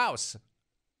entire house.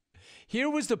 Here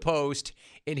was the post,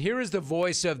 and here is the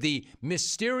voice of the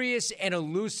mysterious and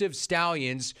elusive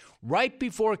Stallions right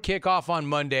before kickoff on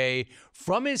Monday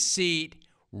from his seat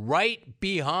right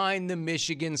behind the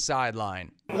Michigan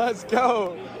sideline. Let's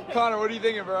go. Connor, what are you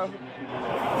thinking, bro?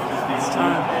 It's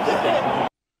time.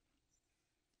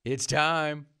 It's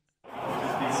time.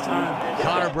 It's time.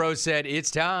 Connor Bro said,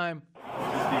 it's time.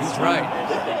 He's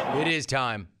right. It is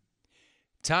time.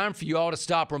 Time for you all to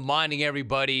stop reminding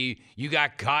everybody you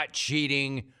got caught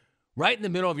cheating right in the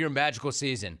middle of your magical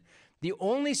season. The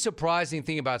only surprising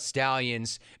thing about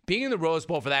Stallions being in the Rose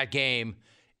Bowl for that game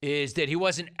is that he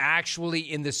wasn't actually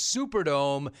in the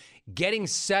Superdome getting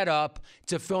set up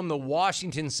to film the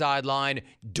Washington sideline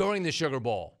during the Sugar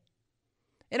Bowl.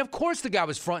 And of course the guy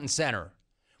was front and center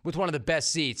with one of the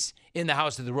best seats in the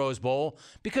house of the Rose Bowl,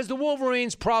 because the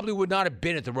Wolverines probably would not have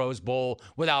been at the Rose Bowl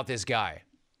without this guy.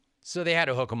 So they had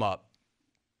to hook him up.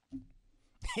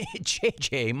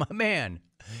 JJ, my man.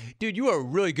 Dude, you are a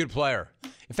really good player.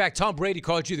 In fact, Tom Brady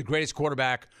called you the greatest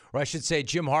quarterback, or I should say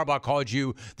Jim Harbaugh called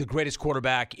you the greatest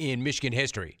quarterback in Michigan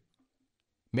history.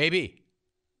 Maybe.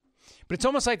 But it's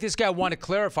almost like this guy wanted to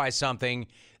clarify something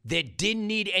that didn't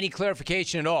need any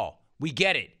clarification at all. We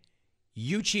get it.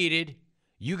 You cheated.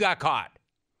 You got caught.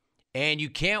 And you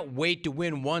can't wait to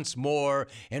win once more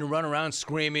and run around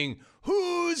screaming,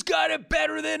 who's got it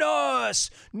better than us?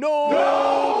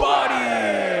 Nobody!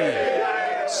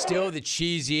 Still the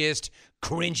cheesiest,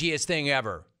 cringiest thing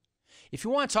ever. If you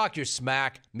want to talk your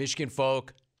smack, Michigan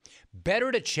folk,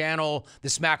 better to channel the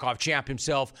smack-off champ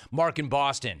himself, Mark in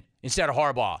Boston, instead of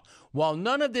Harbaugh. While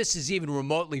none of this is even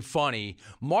remotely funny,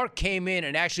 Mark came in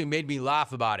and actually made me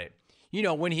laugh about it. You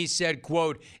know, when he said,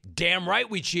 quote, damn right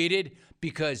we cheated,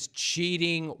 because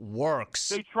cheating works.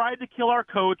 They tried to kill our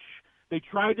coach. They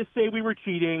tried to say we were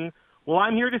cheating. Well,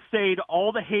 I'm here to say to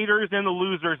all the haters and the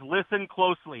losers, listen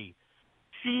closely.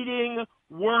 Cheating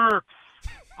works.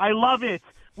 I love it.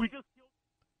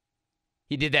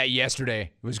 He did that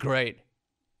yesterday. It was great.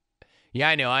 Yeah,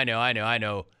 I know.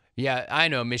 Yeah, I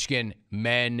know, Michigan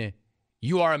men.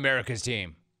 You are America's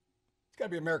team. It's got to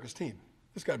be America's team.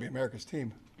 It's got to be America's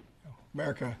team.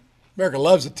 America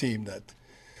loves a team that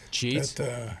cheats,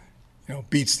 that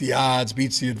beats the odds,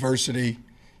 beats the adversity,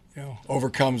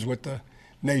 overcomes what the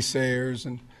naysayers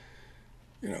and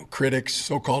critics,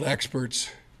 so-called experts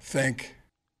think.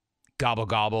 Gobble,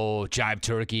 gobble, jive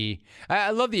turkey.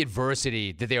 I love the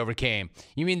adversity that they overcame.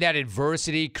 You mean that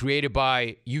adversity created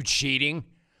by you cheating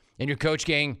and your coach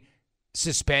getting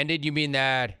suspended? You mean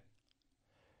that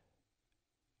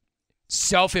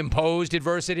self-imposed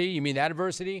adversity? You mean that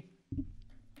adversity?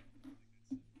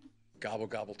 Gobble,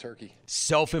 gobble, turkey.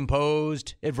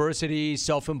 Self-imposed adversity,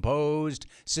 self-imposed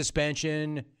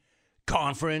suspension,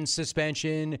 conference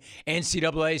suspension,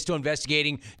 NCAA still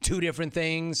investigating two different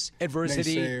things,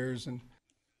 adversity. Naysayers and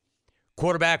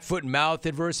quarterback foot and mouth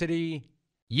adversity.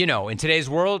 You know, in today's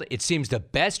world, it seems the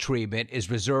best treatment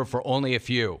is reserved for only a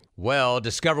few. Well,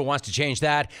 Discover wants to change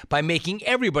that by making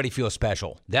everybody feel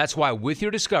special. That's why with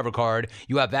your Discover card,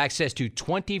 you have access to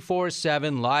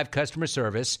 24/7 live customer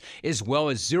service, as well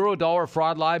as $0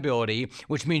 fraud liability,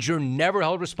 which means you're never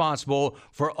held responsible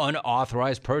for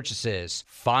unauthorized purchases.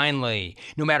 Finally,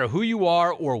 no matter who you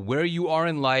are or where you are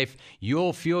in life,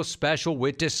 you'll feel special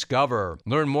with Discover.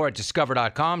 Learn more at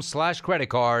discover.com/credit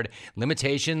card.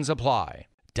 Limitations apply.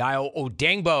 Dio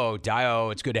Odengbo. Dio,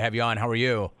 it's good to have you on. How are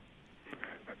you?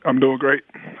 I'm doing great.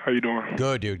 How you doing?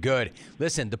 Good, dude, good.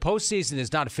 Listen, the postseason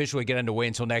is not officially get underway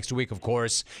until next week, of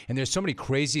course, and there's so many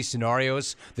crazy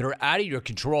scenarios that are out of your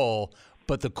control,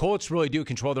 but the Colts really do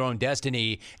control their own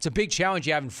destiny. It's a big challenge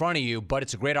you have in front of you, but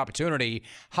it's a great opportunity.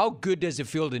 How good does it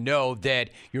feel to know that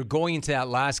you're going into that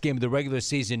last game of the regular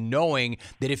season knowing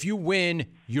that if you win,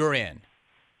 you're in?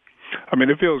 I mean,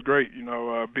 it feels great,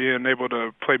 being able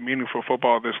to play meaningful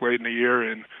football this late in the year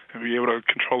and be able to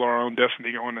control our own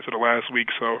destiny going into the last week.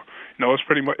 So, it's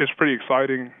pretty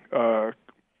exciting. Kind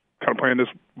of playing this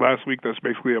last week, that's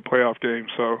basically a playoff game.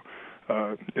 So,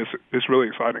 it's really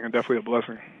exciting and definitely a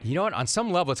blessing. You know what? On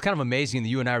some level, it's kind of amazing that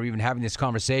you and I are even having this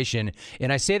conversation.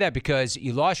 And I say that because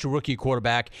you lost your rookie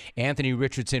quarterback, Anthony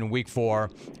Richardson, in Week 4,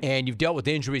 and you've dealt with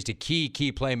injuries to key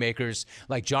playmakers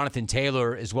like Jonathan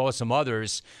Taylor as well as some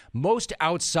others. Most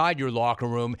outside your locker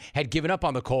room had given up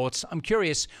on the Colts. I'm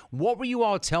curious, what were you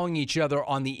all telling each other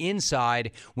on the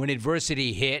inside when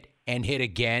adversity hit and hit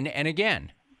again and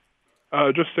again?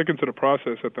 Just sticking to the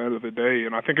process at the end of the day,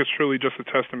 and I think it's truly just a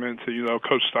testament to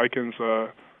Coach Steichen's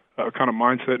kind of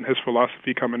mindset and his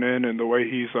philosophy coming in, and the way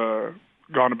he's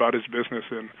gone about his business,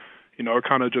 and it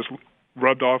kind of just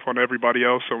rubbed off on everybody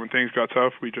else. So when things got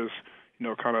tough, we just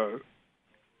kind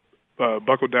of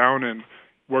buckled down and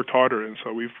worked harder, and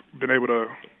so we've been able to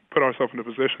put ourselves in a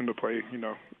position to play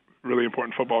really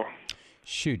important football.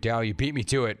 Shoot, Dow, you beat me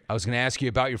to it. I was going to ask you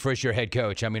about your first-year head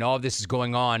coach. I mean, all of this is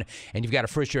going on, and you've got a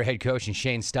first-year head coach in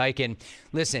Shane Steichen.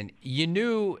 Listen, you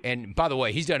knew, and by the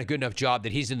way, he's done a good enough job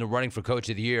that he's in the running for Coach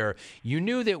of the Year. You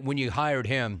knew that when you hired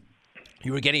him,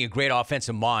 you were getting a great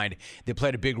offensive mind that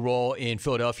played a big role in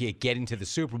Philadelphia getting to the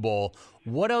Super Bowl.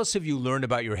 What else have you learned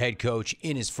about your head coach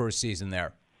in his first season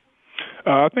there?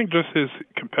 I think just his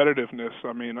competitiveness.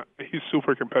 I mean, he's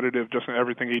super competitive just in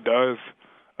everything he does.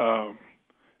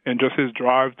 And just his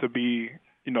drive to be,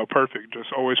 perfect, just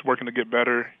always working to get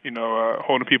better,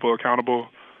 holding people accountable,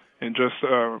 and just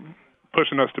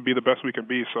pushing us to be the best we can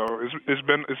be. So it's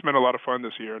been a lot of fun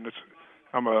this year, and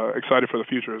I'm excited for the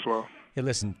future as well. Hey,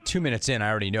 listen, 2 minutes in,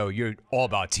 I already know you're all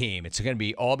about team. It's going to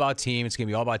be all about team. It's going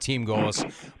to be all about team goals.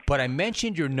 But I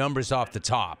mentioned your numbers off the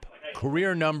top.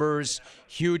 Career numbers,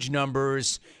 huge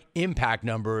numbers, impact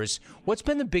numbers. What's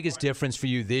been the biggest difference for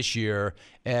you this year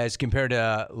as compared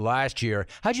to last year?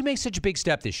 How'd you make such a big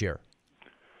step this year?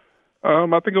 I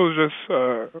think it was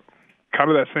just kind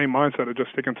of that same mindset of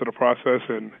just sticking to the process,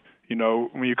 and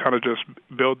when you kind of just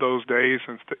build those days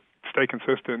and stay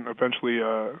consistent, eventually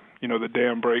the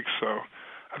dam breaks. So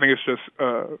I think it's just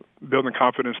building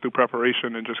confidence through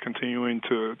preparation and just continuing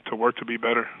to work to be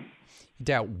better.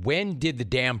 Dad, when did the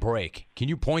dam break? Can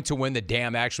you point to when the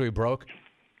dam actually broke?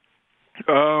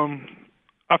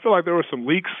 I feel like there were some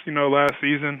leaks, last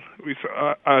season.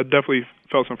 I definitely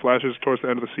felt some flashes towards the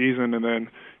end of the season, and then,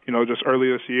 just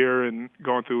early this year and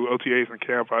going through OTAs and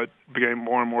camp, I became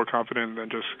more and more confident,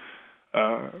 and just,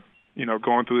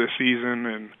 going through this season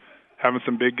and having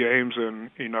some big games, and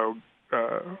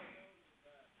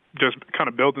just kind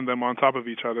of building them on top of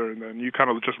each other, and then you kind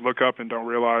of just look up and don't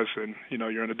realize, and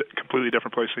you're in a completely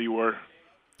different place than you were.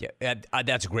 Yeah,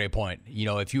 that's a great point.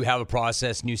 If you have a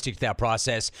process and you stick to that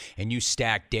process and you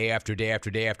stack day after day after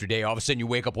day after day, all of a sudden you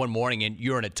wake up one morning and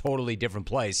you're in a totally different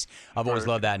place. I've always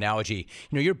loved that analogy.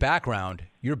 Your background,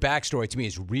 your backstory to me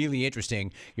is really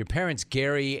interesting. Your parents,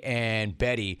 Gary and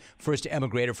Betty, first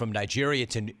emigrated from Nigeria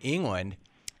to England,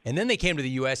 and then they came to the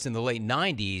U.S. in the late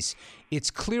 90s. It's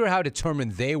clear how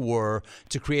determined they were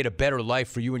to create a better life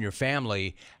for you and your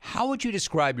family. How would you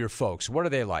describe your folks? What are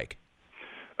they like?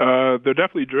 They're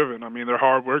definitely driven. I mean, they're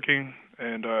hardworking,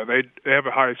 and they have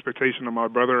a high expectation of my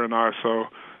brother and I. So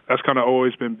that's kind of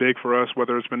always been big for us,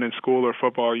 whether it's been in school or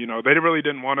football. They really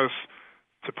didn't want us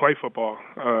to play football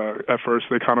at first.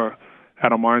 They kind of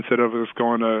had a mindset of us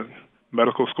going to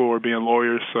medical school or being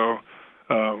lawyers. So,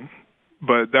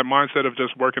 but that mindset of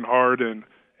just working hard and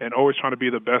always trying to be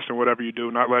the best in whatever you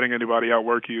do, not letting anybody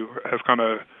outwork you, has kind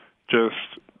of just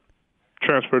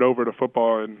transferred over to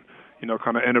football, and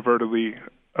kind of inadvertently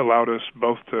allowed us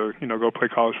both to, go play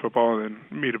college football and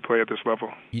me to play at this level.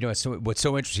 What's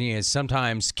so interesting is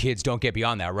sometimes kids don't get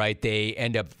beyond that, right? They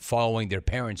end up following their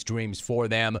parents' dreams for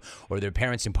them, or their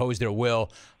parents impose their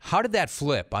will. How did that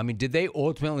flip? I mean, did they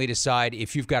ultimately decide,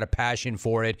 if you've got a passion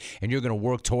for it and you're going to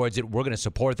work towards it, we're going to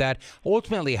support that?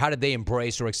 Ultimately, how did they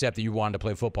embrace or accept that you wanted to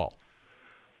play football?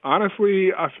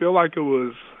 Honestly, I feel like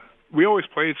we always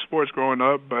played sports growing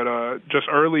up, but just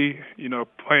early,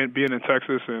 being in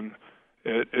Texas, and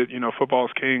football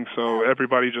is king. So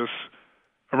everybody just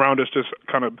around us just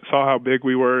kind of saw how big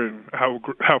we were and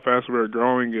how fast we were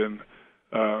growing, and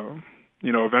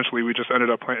eventually we just ended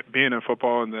up being in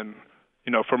football. And then,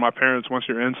 for my parents, once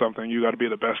you're in something, you got to be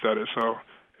the best at it. So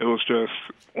it was just,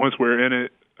 once we're in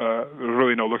it, there was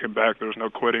really no looking back. There was no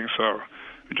quitting. So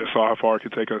we just saw how far it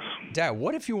could take us. Dad,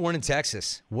 what if you weren't in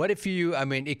Texas? What if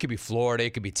it could be Florida,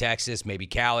 it could be Texas, maybe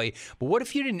Cali, but what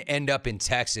if you didn't end up in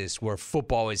Texas, where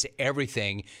football is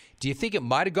everything? Do you think it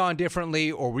might have gone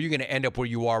differently, or were you going to end up where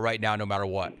you are right now no matter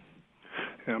what?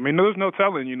 Yeah, I mean, there's no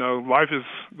telling. Life is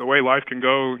the way life can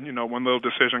go. One little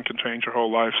decision can change your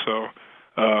whole life. So,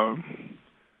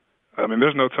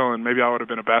 there's no telling. Maybe I would have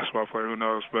been a basketball player. Who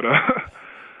knows? But,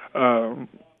 I'm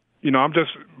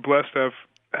just blessed to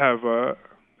have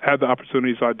had the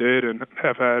opportunities I did, and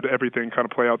have had everything kind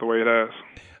of play out the way it has.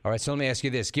 All right, so let me ask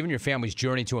you this. Given your family's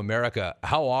journey to America,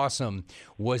 how awesome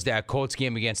was that Colts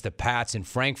game against the Pats in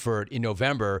Frankfurt in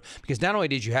November? Because not only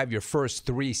did you have your first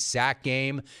 3-sack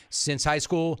game since high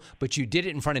school, but you did it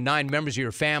in front of 9 members of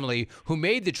your family who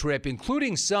made the trip,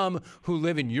 including some who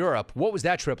live in Europe. What was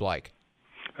that trip like?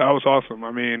 That was awesome.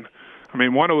 I mean, I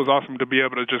mean, one, it was awesome to be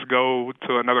able to just go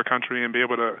to another country and be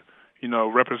able to,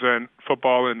 represent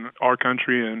football in our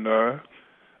country and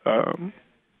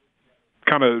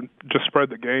kind of just spread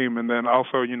the game. And then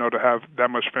also, to have that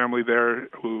much family there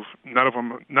none of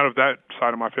that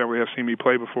side of my family has seen me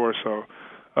play before. So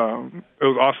it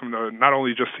was awesome to not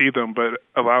only just see them, but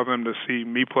allow them to see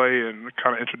me play and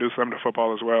kind of introduce them to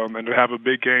football as well. And then to have a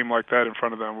big game like that in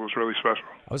front of them was really special.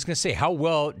 I was going to say, how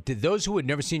well did those who had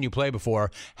never seen you play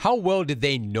before, how well did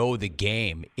they know the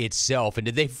game itself? And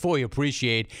did they fully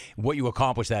appreciate what you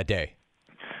accomplished that day?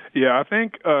 Yeah, I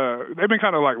think they've been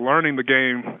kind of like learning the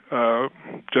game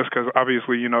just because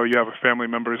obviously, you have a family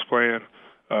members playing.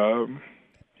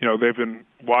 They've been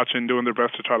watching, doing their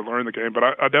best to try to learn the game. But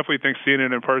I definitely think seeing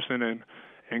it in person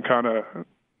and kind of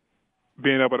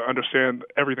being able to understand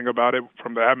everything about it,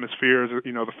 from the atmosphere,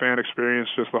 the fan experience,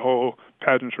 just the whole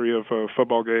pageantry of a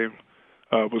football game,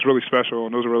 was really special,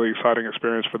 and it was a really exciting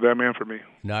experience for them and for me.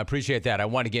 No, I appreciate that. I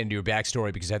want to get into your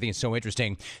backstory because I think it's so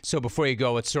interesting. So before you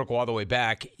go, let's circle all the way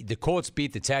back. The Colts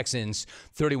beat the Texans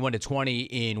 31-20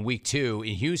 in Week 2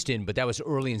 in Houston, but that was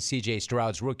early in C.J.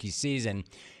 Stroud's rookie season.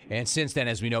 And since then,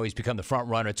 as we know, he's become the front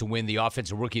runner to win the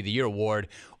Offensive Rookie of the Year award.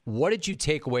 What did you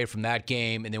take away from that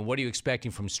game, and then what are you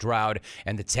expecting from Stroud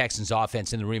and the Texans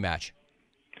offense in the rematch?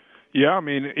 Yeah, I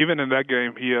mean, even in that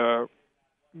game, he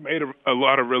made a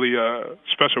lot of really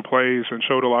special plays and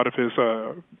showed a lot of his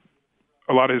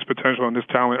potential and his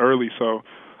talent early. So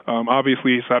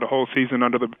obviously he's had a whole season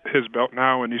under his belt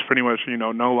now, and he's pretty much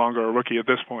no longer a rookie at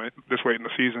this point, this late in the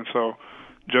season. So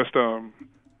just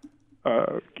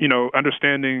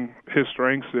understanding his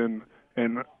strengths and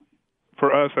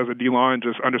for us as a D-line,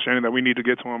 just understanding that we need to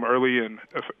get to him early and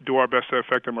do our best to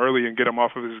affect him early and get him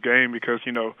off of his game, because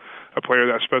a player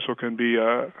that special can be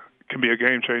a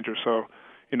game changer. So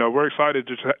we're excited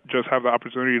to just have the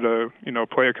opportunity to,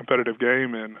 play a competitive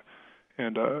game and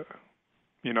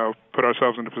put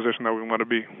ourselves in the position that we want to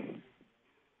be.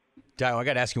 Dio, I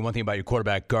got to ask you one thing about your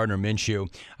quarterback, Gardner Minshew.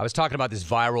 I was talking about this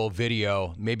viral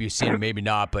video. Maybe you've seen it, maybe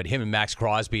not, but him and Max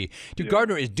Crosby. Dude, yeah.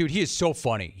 Gardner he is so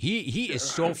funny. He is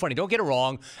so funny. Don't get it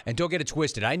wrong and don't get it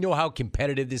twisted. I know how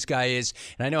competitive this guy is,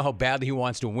 and I know how badly he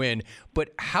wants to win, but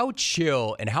how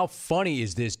chill and how funny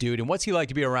is this dude, and what's he like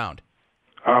to be around?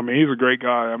 He's a great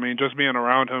guy. I mean, just being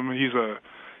around him,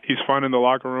 he's fun in the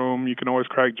locker room. You can always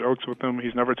crack jokes with him.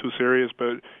 He's never too serious,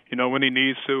 but when he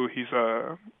needs to, he's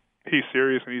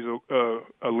serious, and he's a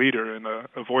leader and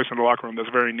a voice in the locker room that's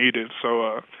very needed.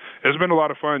 So it's been a lot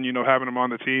of fun, having him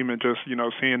on the team and just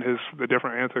seeing the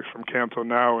different antics from camp till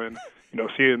now, and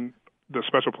seeing the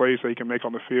special plays that he can make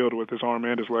on the field with his arm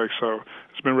and his legs. So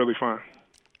it's been really fun.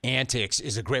 Antics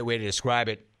is a great way to describe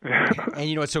it. And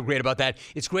you know what's so great about that?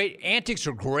 It's great. Antics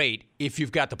are great if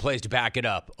you've got the plays to back it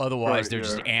up. Otherwise, they're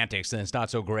just antics, and it's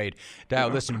not so great. Dio,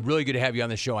 listen, really good to have you on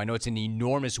the show. I know it's an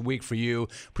enormous week for you.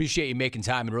 Appreciate you making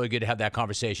time, and really good to have that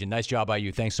conversation. Nice job by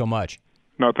you. Thanks so much.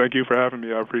 No, thank you for having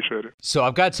me. I appreciate it. So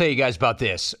I've got to tell you guys about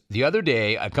this. The other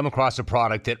day, I've come across a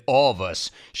product that all of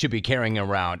us should be carrying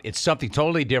around. It's something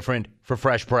totally different for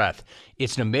fresh breath.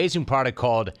 It's an amazing product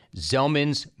called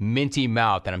Zellman's Minty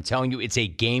Mouth, and I'm telling you, it's a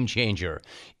game changer.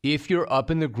 If you're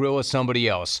up in the grill with somebody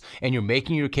else and you're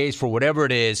making your case for whatever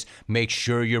it is, make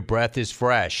sure your breath is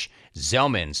fresh.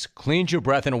 Zellman's cleans your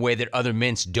breath in a way that other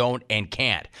mints don't and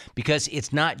can't, because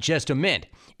it's not just a mint.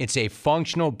 It's a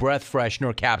functional breath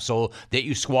freshener capsule that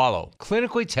you swallow.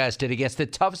 Clinically tested against the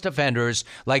toughest offenders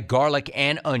like garlic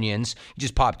and onions. You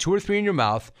just pop 2 or 3 in your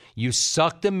mouth, you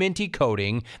suck the minty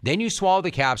coating, then you swallow the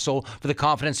capsule for the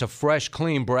confidence of fresh,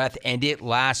 clean breath, and it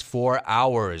lasts for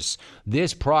hours.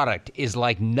 This product is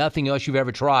like nothing else you've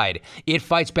ever tried. It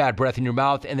fights bad breath in your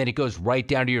mouth, and then it goes right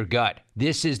down to your gut.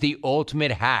 This is the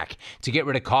ultimate hack to get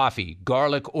rid of coffee,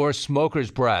 garlic, or smoker's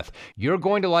breath. You're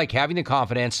going to like having the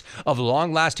confidence of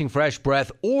long-lasting fresh breath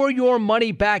or your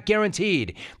money back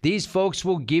guaranteed. These folks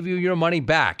will give you your money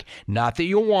back. Not that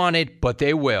you'll want it, but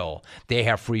they will. They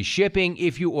have free shipping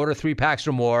if you order 3 packs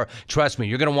or more. Trust me,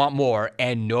 you're going to want more,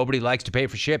 and nobody likes to pay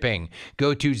for shipping.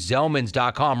 Go to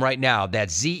Zellmans.com right now.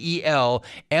 That's Zellmins.com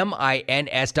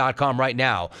right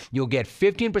now. You'll get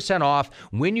 15% off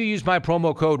when you use my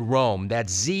promo code ROAM.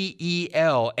 That's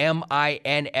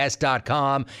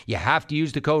Zellmins.com. You have to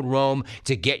use the code ROAM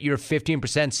to get your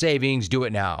 15% savings. Do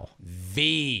it now.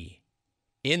 V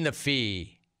in the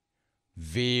fee.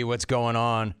 V, what's going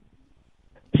on?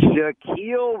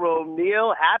 Shaquille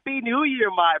O'Neal, Happy New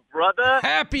Year, my brother.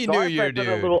 Happy New Year, dude.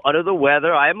 I'm a little under the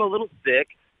weather. I am a little sick.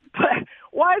 But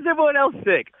why is everyone else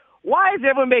sick? Why is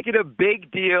everyone making a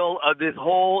big deal of this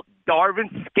whole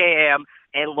Darvin scam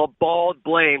and LeBald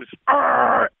blames?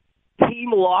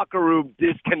 Team locker room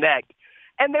disconnect.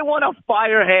 And they want to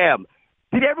fire Ham.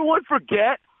 Did everyone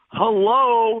forget?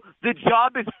 Hello, the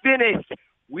job is finished.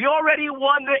 We already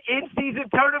won the in-season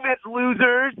tournament,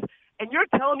 losers. And you're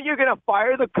telling me you're going to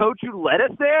fire the coach who led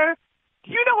us there?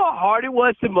 Do you know how hard it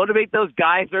was to motivate those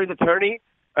guys during the tourney?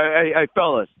 Hey,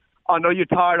 fellas, I know you're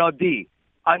tired on D.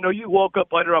 I know you woke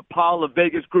up under a pile of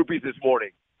Vegas groupies this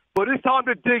morning. But it's time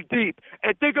to dig deep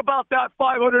and think about that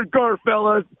 500 GER,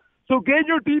 fellas. So get in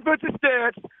your defensive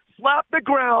stance, slap the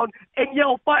ground, and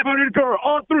yell 500 GER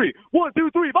on 3. 1,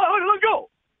 2, 3, 500, let's go.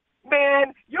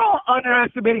 Man, you're all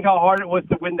underestimating how hard it was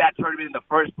to win that tournament in the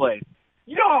first place.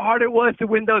 You know how hard it was to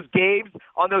win those games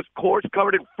on those courts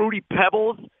covered in fruity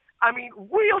pebbles? I mean,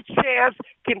 real champs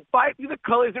can fight through the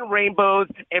colors and rainbows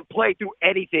and play through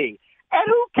anything. And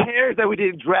who cares that we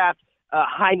didn't draft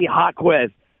Jaime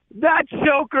Jaquez? That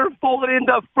joker folded in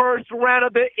the first round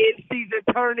of the in-season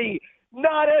tourney.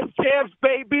 Not as champs,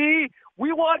 baby.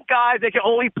 We want guys that can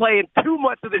only play in 2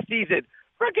 months of the season.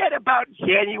 Forget about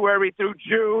January through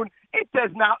June. It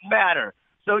does not matter.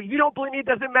 So if you don't believe me it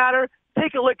doesn't matter,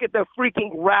 take a look at the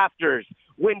freaking rafters.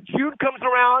 When June comes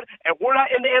around and we're not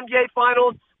in the NBA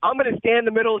Finals, I'm going to stand in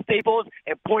the middle of Staples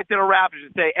and point to the rafters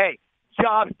and say, hey,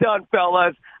 job's done,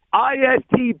 fellas.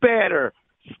 IST banner,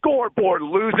 scoreboard,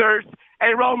 losers.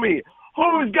 Hey, Romy,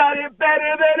 who's got it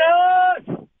better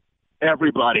than us?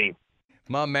 Everybody.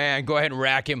 My man, go ahead and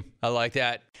rack him. I like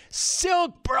that.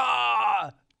 Silk,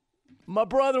 brah! My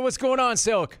brother, what's going on,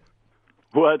 Silk?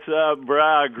 What's up,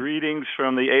 brah? Greetings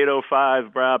from the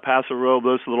 805, brah. Paso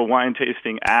Robles, a little wine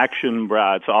tasting action,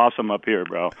 brah. It's awesome up here,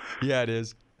 bro. Yeah, it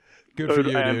is. Good for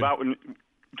you, dude.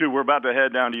 Dude, we're about to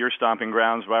head down to your stomping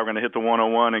grounds, brah. We're going to hit the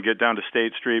 101 and get down to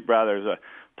State Street, brah. There's a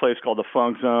place called the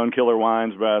Funk Zone, Killer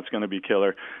Wines, brah. It's going to be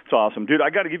killer. It's awesome. Dude, I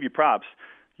got to give you props.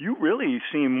 You really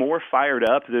seem more fired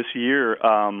up this year.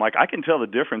 Like, I can tell the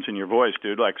difference in your voice,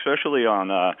 dude. Like, especially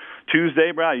on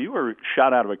Tuesday, bro, you were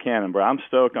shot out of a cannon, bro. I'm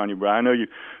stoked on you, bro. I know you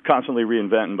constantly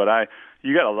reinventing, but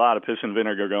you got a lot of piss and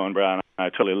vinegar going, bro, and I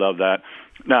totally love that.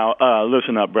 Now,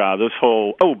 listen up, bro. This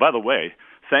whole – oh, by the way,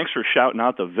 thanks for shouting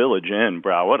out the Village Inn,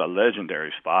 bro. What a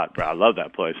legendary spot, bro. I love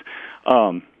that place.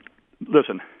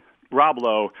 Listen, Rob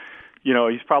Lowe, you know,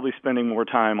 he's probably spending more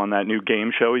time on that new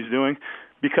game show he's doing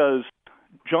because –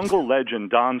 Jungle legend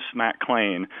Don Smack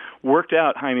Clain worked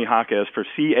out Jaime Jaquez for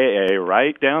CAA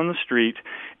right down the street,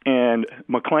 and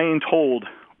McClain told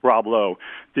Rob Lowe,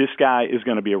 this guy is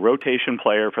going to be a rotation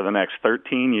player for the next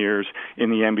 13 years in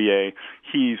the NBA.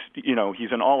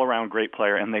 He's an all-around great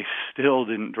player, and they still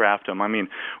didn't draft him. I mean,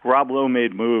 Rob Lowe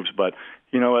made moves, but,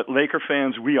 you know, at Laker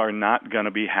fans, we are not going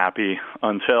to be happy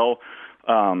until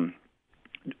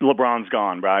LeBron's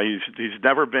gone, bro. He's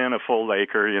never been a full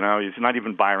Laker, you know. He's not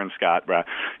even Byron Scott, bro.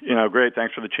 You know, great,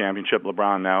 thanks for the championship,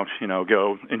 LeBron. Now, you know,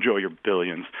 go enjoy your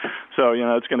billions. So, you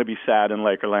know, it's going to be sad in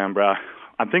Lakerland, bro.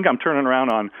 I think I'm turning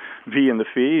around on V and the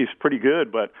Fee. He's pretty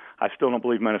good, but I still don't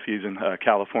believe Menifee's in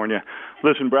California.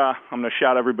 Listen, bro, I'm going to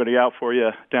shout everybody out for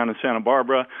you down in Santa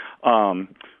Barbara.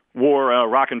 War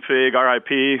Rockin' Fig,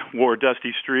 R.I.P., War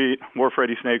Dusty Street, War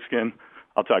Freddie Snakeskin.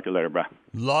 I'll talk to you later, bro.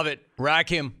 Love it. Rack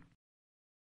him.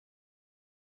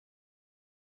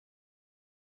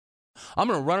 I'm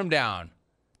going to run them down,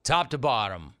 top to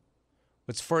bottom.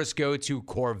 Let's first go to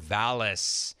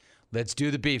Corvallis. Let's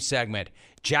do the beef segment.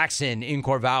 Jackson in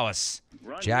Corvallis.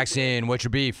 Jackson, what's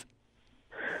your beef?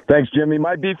 Thanks, Jimmy.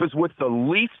 My beef is with the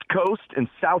Least Coast and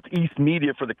Southeast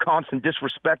media for the constant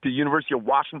disrespect to the University of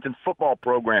Washington football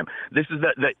program. This is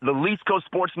the Least Coast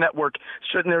Sports Network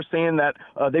sitting there saying that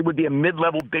they would be a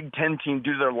mid-level Big Ten team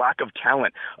due to their lack of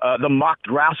talent. The mock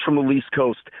drafts from the Least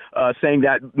Coast saying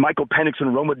that Michael Penix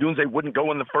and Roma Dunze wouldn't go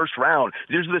in the first round.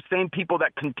 These are the same people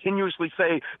that continuously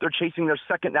say they're chasing their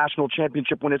second national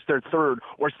championship when it's their third,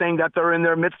 or saying that they're in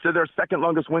their midst of their second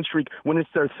longest win streak when it's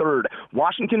their third.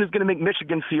 Washington is going to make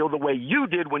Michigan feel the way you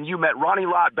did when you met Ronnie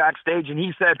Lott backstage and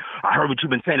he said, I heard what you've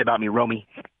been saying about me, Romy.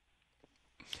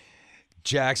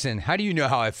 Jackson, how do you know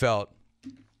how I felt?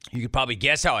 You could probably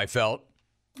guess how I felt.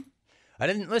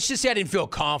 Let's just say I didn't feel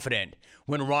confident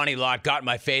when Ronnie Lott got in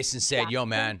my face and said, yo,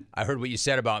 man, I heard what you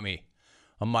said about me.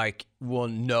 I'm like, well,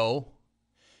 no.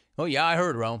 Oh, yeah, I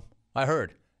heard, Rome. I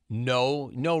heard.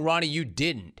 No, Ronnie, you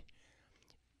didn't.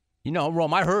 You know,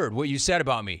 Rome, I heard what you said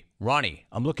about me. Ronnie,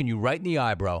 I'm looking you right in the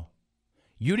eye, bro.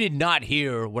 You did not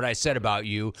hear what I said about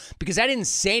you because I didn't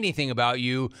say anything about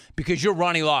you because you're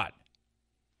Ronnie Lott.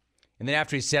 And then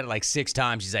after he said it like 6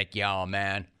 times, he's like, yo,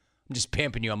 man, I'm just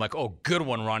pimping you. I'm like, oh, good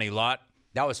one, Ronnie Lott.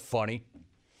 That was funny.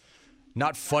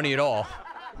 Not funny at all.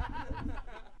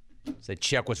 Said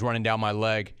check what's running down my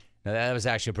leg. Now, that was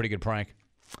actually a pretty good prank.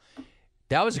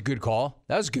 That was a good call.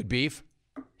 That was good beef.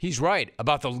 He's right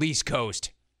about the Least Coast.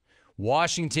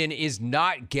 Washington is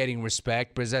not getting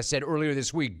respect, but as I said earlier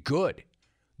this week, good.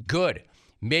 Good.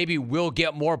 Maybe we'll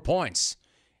get more points.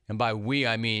 And by we,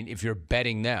 I mean if you're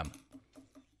betting them.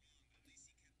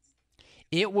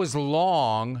 It was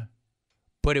long,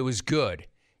 but it was good.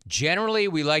 Generally,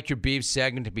 we like your beef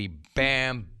segment to be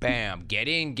bam, bam, get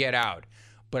in, get out.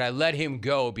 But I let him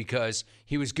go because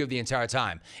he was good the entire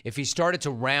time. If he started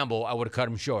to ramble, I would have cut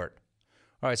him short.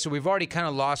 All right, so we've already kind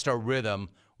of lost our rhythm.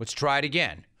 Let's try it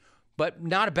again. But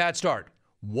not a bad start.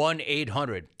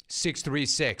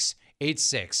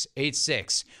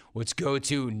 1-800-636-8686. Let's go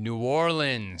to New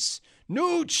Orleans.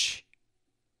 Nooch!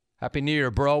 Happy New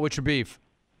Year, bro. What's your beef?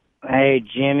 Hey,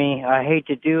 Jimmy. I hate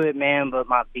to do it, man, but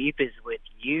my beef is with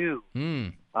you.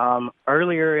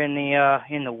 Earlier in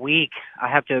the week, I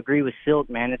have to agree with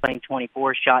Silk, man. This thing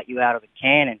 24 shot you out of a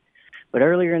cannon. But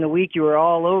earlier in the week, you were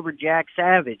all over Jack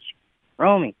Savage.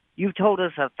 Romy, you've told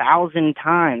us 1,000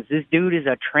 times this dude is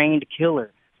a trained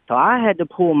killer. So I had to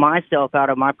pull myself out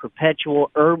of my perpetual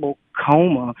herbal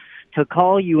coma to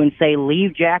call you and say,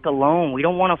 leave Jack alone. We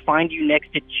don't want to find you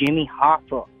next to Jimmy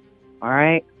Hoffa, all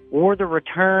right? Or the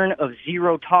return of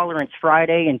Zero Tolerance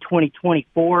Friday in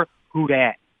 2024. Who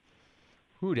dat?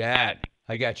 Who dat?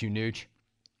 I got you, Nooch.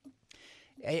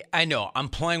 Hey, I know. I'm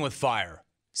playing with fire.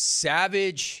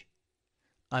 Savage.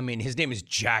 I mean, his name is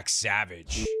Jack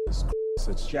Savage. It's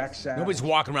Jack Savage. Nobody's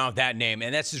walking around with that name,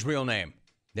 and that's his real name.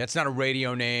 That's not a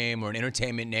radio name or an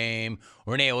entertainment name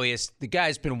or an alias. The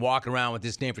guy's been walking around with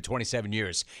this name for 27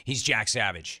 years. He's Jack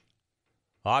Savage.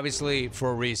 Obviously,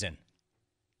 for a reason.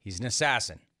 He's an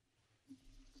assassin.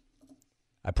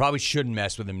 I probably shouldn't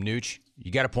mess with him, Nooch.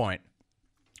 You got a point.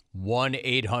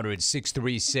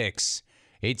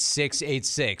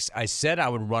 1-800-636-8686. I said I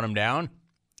would run him down.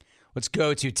 Let's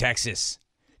go to Texas.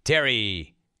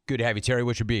 Terry. Good to have you, Terry.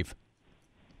 What's your beef?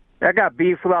 I got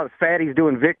beef with all the fatties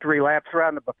doing victory laps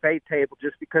around the buffet table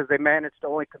just because they managed to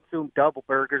only consume double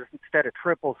burgers instead of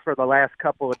triples for the last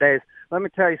couple of days. Let me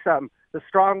tell you something. The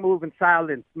strong move in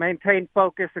silence. Maintain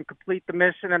focus and complete the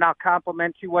mission, and I'll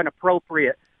compliment you when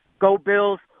appropriate. Go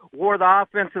Bills. Wore the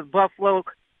offense of Buffalo.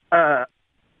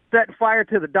 Setting fire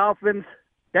to the Dolphins.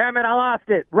 Damn it, I lost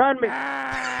it. Run me.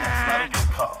 That's not a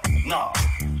good call. No.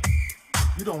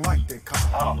 You don't like that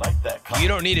call. I don't like that call. You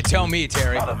don't need to tell me,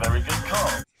 Terry. Not a very good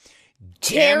call.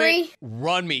 Damn it,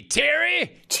 run me.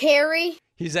 Terry? Terry?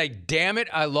 He's like, damn it,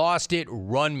 I lost it.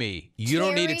 Run me. You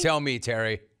don't need to tell me,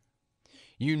 Terry.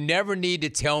 You never need to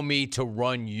tell me to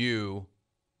run you.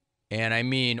 And I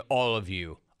mean all of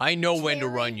you. I know when to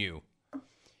run you.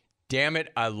 Damn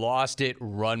it, I lost it.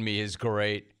 Run me is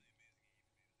great.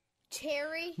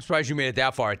 Terry? I'm surprised you made it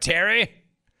that far. Terry?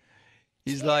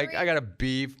 He's like, I got a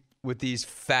beef with these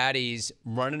fatties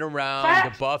running around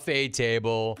the buffet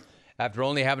table after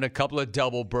only having a couple of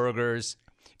double burgers,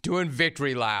 doing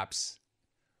victory laps.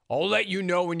 I'll let you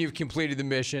know when you've completed the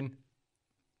mission.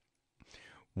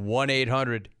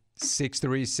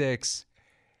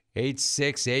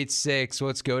 1-800-636-8686.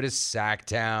 Let's go to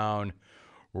Sacktown.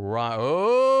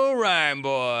 Ryan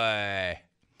boy.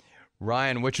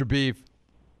 Ryan, what's your beef?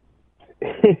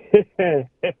 Hey,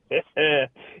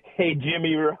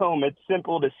 Jimmy Rome, it's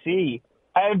simple to see.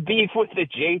 I have beef with the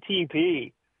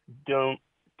JTP. Don't.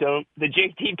 The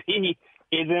JTP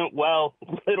isn't, well,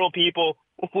 little people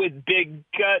with big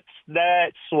guts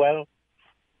that swell.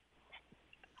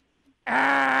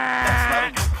 That's not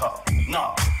a good call.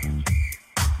 No.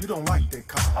 You don't like that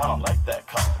call. I don't like that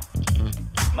call.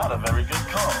 Not a very good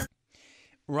call.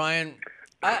 Ryan,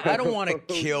 I don't want to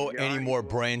kill any more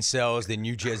brain cells than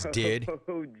you just did.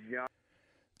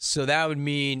 So that would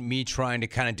mean me trying to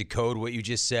kind of decode what you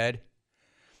just said.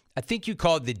 I think you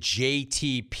called the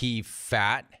JTP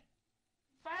fat.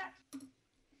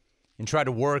 And try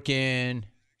to work in.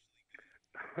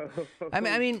 I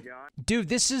mean, dude,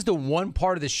 this is the one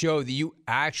part of the show that you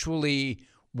actually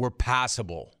were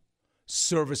passable,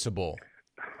 serviceable,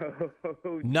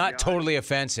 not totally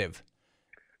offensive.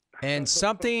 And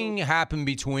something happened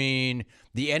between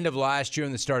the end of last year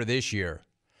and the start of this year.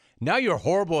 Now you're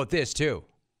horrible at this, too.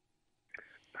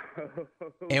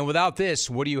 And without this,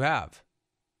 what do you have?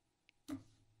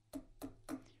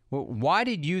 Well, why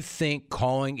did you think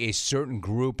calling a certain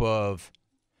group of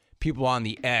people on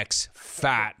the X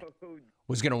fat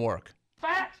was going to work?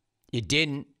 Fat? It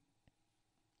didn't.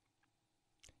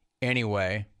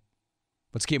 Anyway,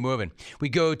 let's keep moving. We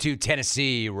go to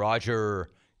Tennessee. Roger,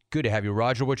 good to have you.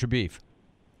 Roger, what's your beef?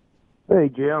 Hey,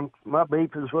 Jim, my beef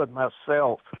is with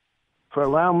myself. For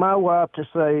allowing my wife to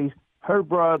say her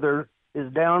brother is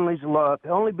down on his luck,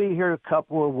 only be here a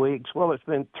couple of weeks. Well, it's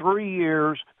been 3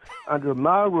 years under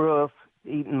my roof,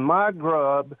 eating my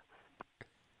grub,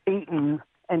 eating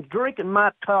and drinking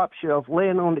my top shelf,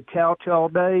 laying on the couch all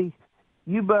day,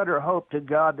 you better hope to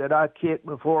God that I kick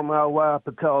before my wife,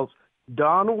 because,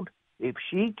 Donald, if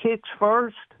she kicks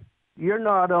first, you're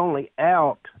not only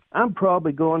out, I'm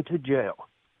probably going to jail.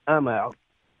 I'm out.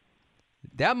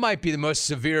 That might be the most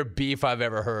severe beef I've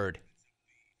ever heard.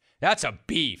 That's a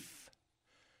beef.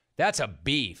 That's a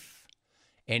beef.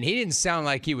 And he didn't sound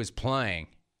like he was playing.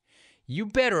 You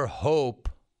better hope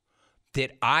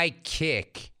that I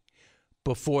kick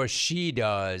before she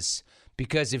does,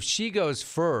 because if she goes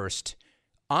first,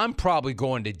 I'm probably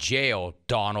going to jail,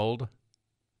 Donald.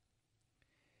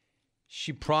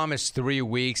 She promised 3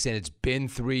 weeks, and it's been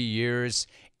 3 years,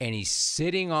 and he's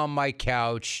sitting on my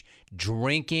couch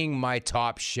drinking my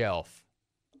top shelf.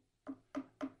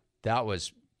 That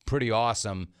was pretty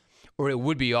awesome, or it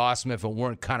would be awesome if it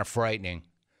weren't kind of frightening.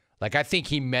 Like, I think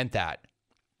he meant that.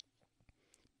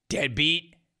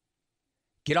 Deadbeat.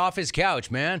 Get off his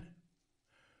couch, man.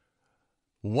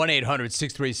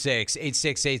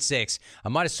 1-800-636-8686. I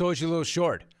might have sold you a little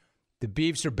short. The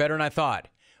beefs are better than I thought.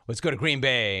 Let's go to Green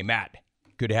Bay. Matt.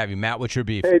 Good to have you. Matt, what's your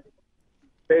beef? Hey,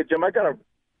 Jim, I got a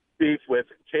beef with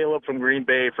Caleb from Green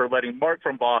Bay for letting Mark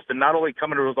from Boston not only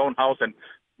come into his own house and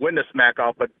win the smack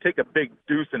off, but take a big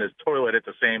deuce in his toilet at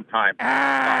the same time.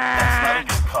 That's not a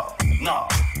good call. No.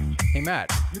 Hey,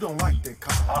 Matt. You don't like that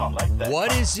call. I don't like that What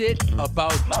call. is it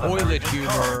about Not a very toilet good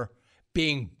humor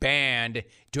being banned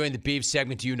during the beef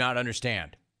segment do you not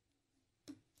understand?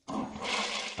 I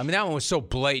mean, that one was so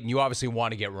blatant, you obviously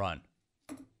want to get run.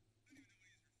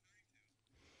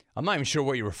 I'm not even sure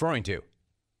what you're referring to.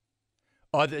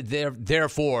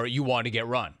 Therefore, you want to get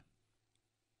run.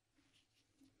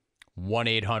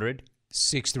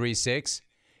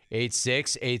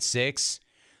 1-800-636-8686.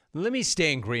 Let me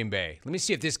stay in Green Bay. Let me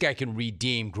see if this guy can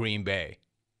redeem Green Bay.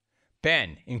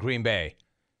 Ben in Green Bay.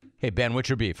 Hey, Ben, what's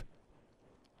your beef?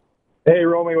 Hey,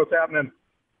 Romy, what's happening?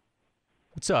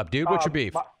 What's up, dude? What's your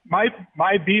beef? My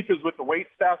beef is with the wait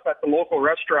staff at the local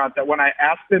restaurant, that when I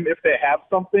ask them if they have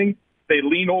something, they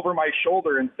lean over my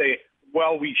shoulder and say,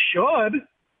 well, we should.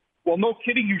 Well, no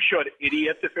kidding, you should,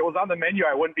 idiots. If it was on the menu,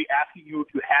 I wouldn't be asking you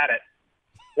if you had it.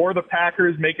 Or the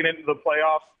Packers making it into the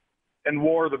playoffs, and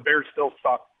war, the Bears still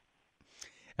suck.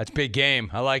 That's a big game.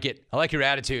 I like it. I like your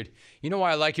attitude. You know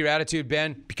why I like your attitude,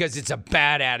 Ben? Because it's a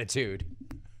bad attitude.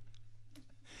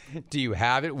 Do you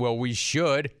have it? Well, we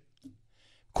should.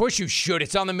 Of course you should.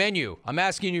 It's on the menu. I'm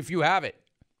asking you if you have it.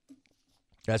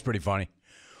 That's pretty funny.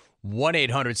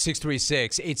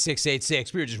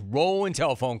 1-800-636-8686. We were just rolling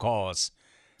telephone calls.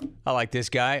 I like this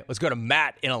guy. Let's go to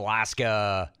Matt in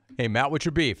Alaska. Hey, Matt, what's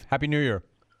your beef? Happy New Year.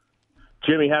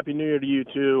 Jimmy, Happy New Year to you,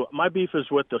 too. My beef is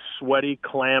with the sweaty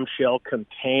clamshell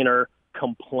container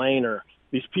complainer.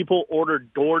 These people order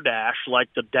DoorDash like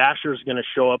the Dasher's going to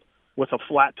show up with a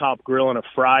flat-top grill and a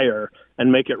fryer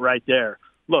and make it right there.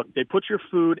 Look, they put your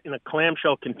food in a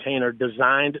clamshell container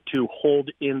designed to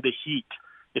hold in the heat.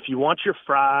 If you want your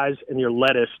fries and your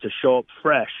lettuce to show up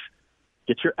fresh,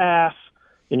 get your ass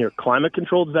in your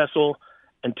climate-controlled vessel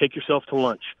and take yourself to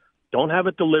lunch. Don't have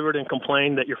it delivered and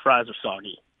complain that your fries are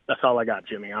soggy. That's all I got,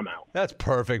 Jimmy. I'm out. That's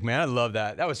perfect, man. I love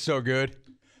that. That was so good.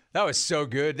 That was so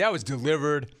good. That was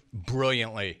delivered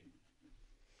brilliantly.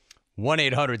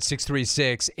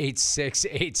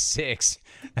 1-800-636-8686.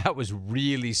 That was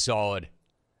really solid.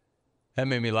 That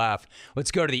made me laugh.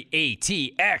 Let's go to the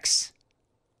ATX.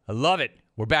 I love it.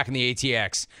 We're back in the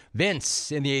ATX.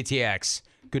 Vince in the ATX.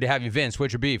 Good to have you, Vince.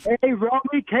 What's your beef? Hey,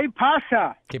 Romy, que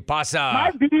pasa? Que pasa?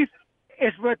 My beef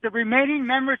is with the remaining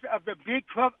members of the Big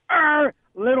 12,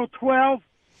 Little 12.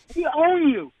 We own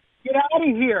you. Get out of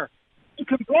here. You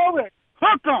can blow it.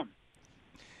 Hook them.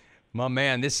 My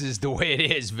man, this is the way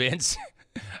it is, Vince.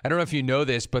 I don't know if you know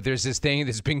this, but there's this thing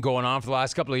that's been going on for the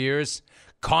last couple of years.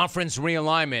 Conference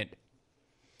realignment.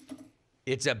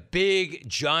 It's a big,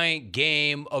 giant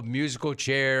game of musical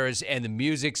chairs, and the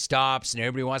music stops, and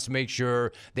everybody wants to make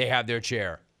sure they have their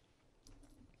chair.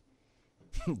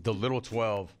 The Little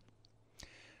 12.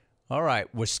 All right,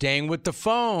 we're staying with the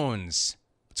phones.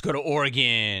 Let's go to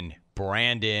Oregon.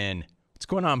 Brandon. What's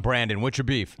going on, Brandon? What's your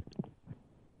beef?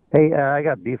 Hey, I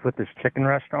got beef with this chicken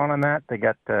restaurant I'm at. They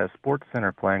got Sports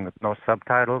Center playing with no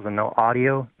subtitles and no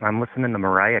audio. I'm listening to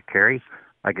Mariah Carey.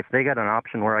 Like, if they got an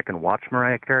option where I can watch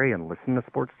Mariah Carey and listen to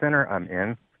Sports Center, I'm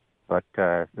in. But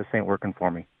this ain't working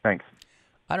for me. Thanks.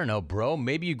 I don't know, bro.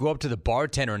 Maybe you go up to the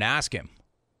bartender and ask him.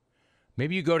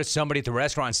 Maybe you go to somebody at the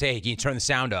restaurant and say, hey, can you turn the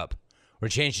sound up? Or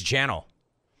change the channel.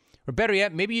 Or better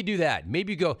yet, maybe you do that.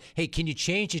 Maybe you go, hey, can you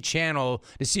change the channel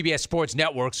to CBS Sports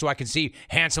Network so I can see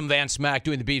Handsome Van Smack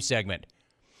doing the beef segment?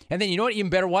 And then you know what?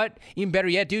 Even better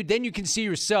yet, dude, then you can see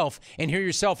yourself and hear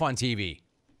yourself on TV.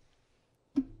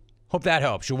 Hope that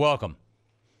helps. You're welcome.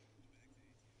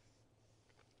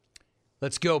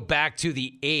 Let's go back to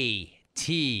the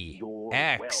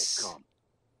ATX.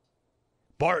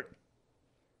 Bart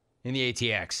in the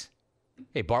ATX.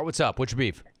 Hey, Bart, what's up? What's your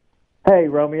beef? Hey,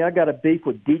 Romy, I got a beef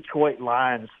with Detroit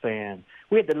Lions fan.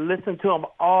 We had to listen to them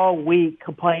all week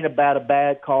complain about a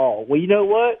bad call. Well, you know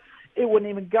what? It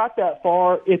wouldn't even got that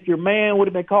far if your man would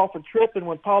have been called for tripping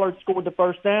when Pollard scored the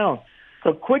first down.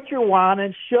 So quit your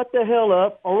whining, shut the hell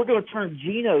up, or we're going to turn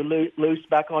Geno loose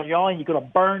back on y'all, and you're going to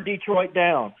burn Detroit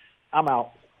down. I'm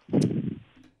out.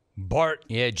 Bart,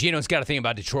 yeah, Geno's got a thing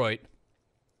about Detroit.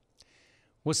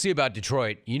 We'll see about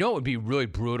Detroit. You know what would be really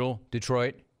brutal,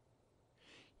 Detroit?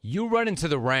 You run into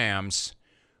the Rams,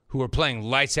 who are playing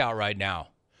lights out right now.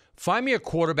 Find me a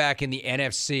quarterback in the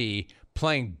NFC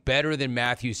playing better than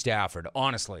Matthew Stafford,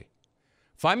 honestly.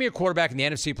 Find me a quarterback in the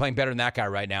NFC playing better than that guy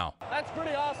right now. That's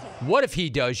pretty awesome. What if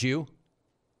he does you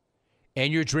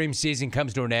and your dream season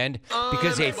comes to an end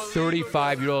because a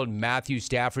 35-year-old Matthew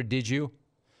Stafford did you?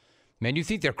 Man, you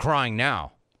think they're crying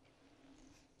now.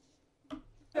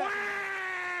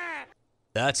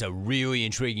 That's a really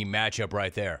intriguing matchup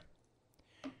right there.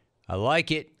 I like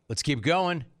it. Let's keep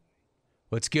going.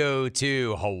 Let's go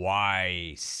to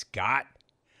Hawaii. Scott.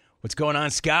 What's going on,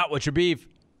 Scott? What's your beef?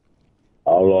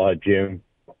 Aloha, Jim.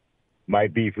 My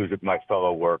beef was with my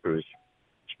fellow workers,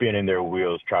 spinning their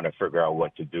wheels, trying to figure out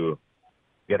what to do.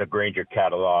 Get a Granger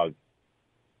catalog.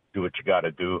 Do what you got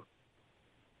to do.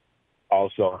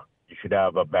 Also, you should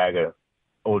have a bag of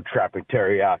Old Trapper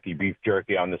teriyaki beef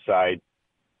jerky on the side.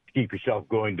 Keep yourself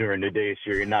going during the day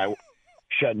so you're not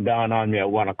shutting down on me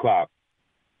at 1 o'clock.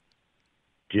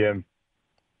 Jim,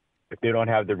 if they don't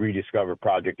have the Rediscover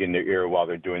Project in their ear while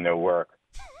they're doing their work,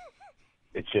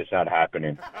 it's just not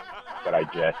happening. But I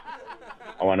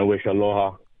want to wish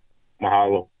aloha,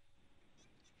 mahalo.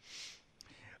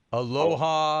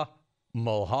 Aloha,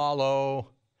 mahalo,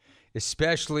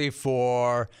 especially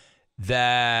for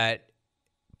that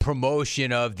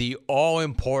promotion of the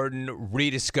all-important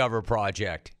Rediscover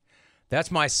Project.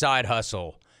 That's my side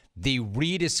hustle, the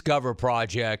Rediscover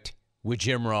Project with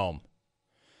Jim Rome,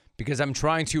 because I'm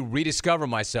trying to rediscover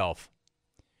myself.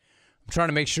 I'm trying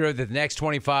to make sure that the next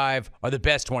 25 are the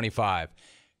best 25.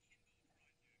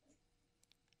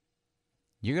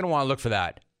 You're going to want to look for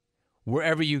that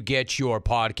wherever you get your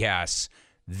podcasts.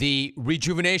 The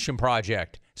Rejuvenation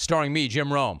Project, starring me,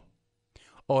 Jim Rome.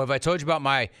 Oh, have I told you about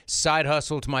my side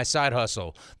hustle to my side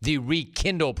hustle? The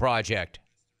Rekindle Project.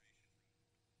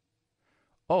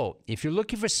 Oh, if you're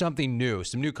looking for something new,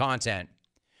 some new content,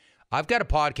 I've got a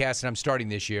podcast that I'm starting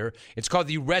this year. It's called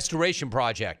The Restoration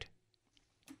Project.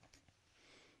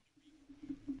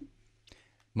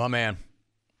 My man,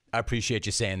 I appreciate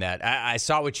you saying that. I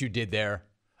saw what you did there.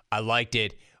 I liked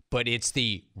it, but it's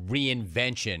the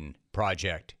Reinvention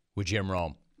Project with Jim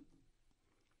Rome.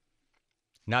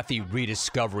 Not the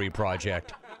Rediscovery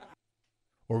Project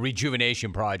or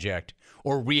Rejuvenation Project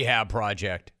or Rehab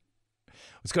Project.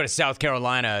 Let's go to South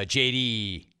Carolina.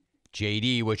 JD.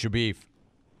 JD, what's your beef?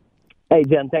 Hey,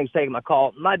 Jim, thanks for taking my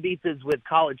call. My beef is with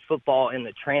college football and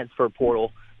the transfer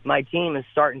portal. My team is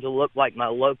starting to look like my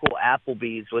local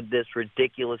Applebee's with this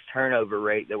ridiculous turnover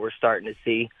rate that we're starting to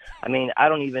see. I mean, I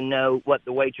don't even know what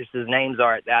the waitresses' names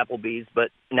are at the Applebee's, but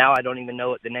now I don't even know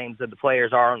what the names of the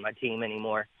players are on my team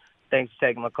anymore. Thanks for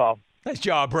taking my call. Nice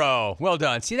job, bro. Well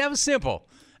done. See, that was simple.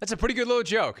 That's a pretty good little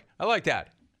joke. I like that.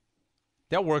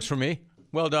 That works for me.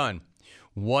 Well done.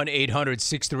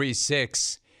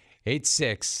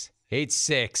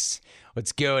 1-800-636-8686.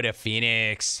 Let's go to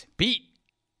Phoenix. Pete.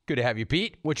 Good to have you,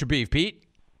 Pete. What's your beef, Pete?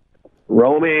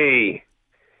 Romy.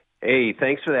 Hey,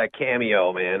 thanks for that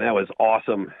cameo, man. That was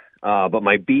awesome. But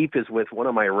my beef is with one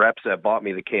of my reps that bought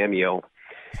me the cameo.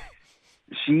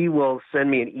 She will send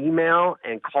me an email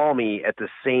and call me at the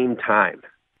same time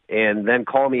and then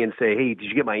call me and say, hey, did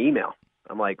you get my email?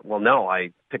 I'm like, well, no, I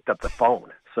picked up the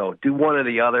phone. So do one or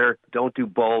the other. Don't do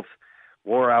both.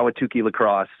 War Awatuki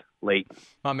Lacrosse. Late.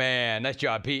 Oh, man. Nice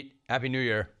job, Pete. Happy New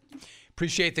Year.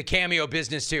 Appreciate the Cameo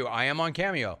business, too. I am on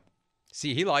Cameo.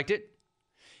 See, he liked it.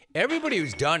 Everybody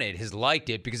who's done it has liked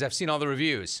it because I've seen all the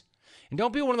reviews. And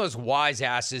don't be one of those wise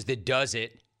asses that does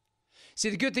it. See,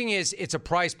 the good thing is it's a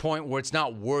price point where it's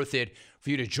not worth it for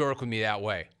you to jerk with me that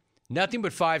way. Nothing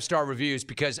but 5-star reviews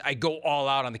because I go all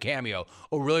out on the Cameo.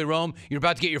 Oh, really, Rome? You're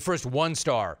about to get your first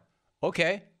 1-star.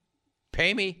 Okay.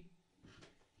 Pay me.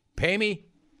 Pay me.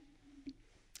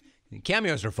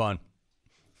 Cameos are fun.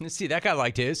 Let's see, that guy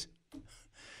liked his.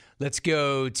 Let's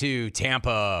go to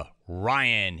Tampa.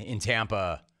 Ryan in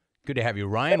Tampa. Good to have you.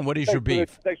 Ryan, what is your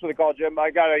beef? Thanks for the call, Jim.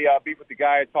 I got a beef with the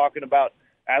guy talking about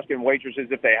asking waitresses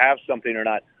if they have something or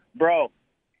not. Bro,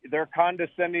 They're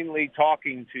condescendingly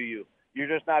talking to you. You're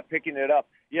just not picking it up.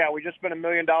 Yeah, we just spent $1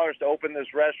 million to open this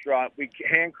restaurant. We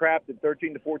handcrafted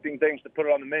 13 to 14 things to put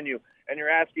it on the menu, and you're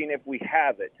asking if we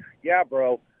have it. Yeah,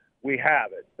 bro, we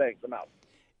have it. Thanks. I'm out.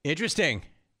 Interesting.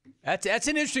 That's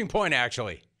an interesting point,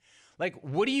 actually. Like,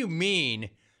 what do you mean,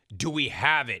 do we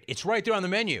have it? It's right there on the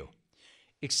menu.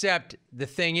 Except the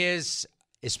thing is,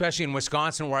 especially in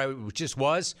Wisconsin where I just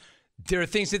was, there are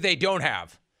things that they don't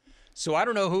have. So I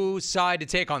don't know whose side to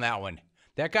take on that one.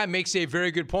 That guy makes a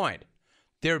very good point.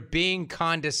 They're being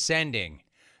condescending.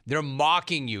 They're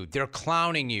mocking you. They're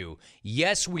clowning you.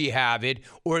 Yes, we have it,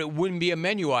 or it wouldn't be a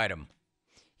menu item.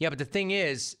 Yeah, but the thing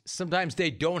is, sometimes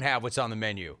they don't have what's on the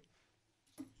menu.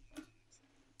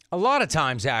 A lot of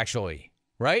times, actually,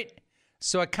 right?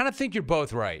 So I kind of think you're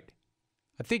both right.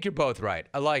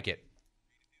 I like it.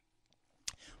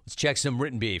 Let's check some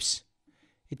written beefs.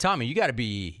 Hey, Tommy, you got to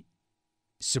be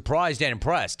surprised and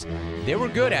impressed. They were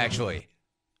good, actually.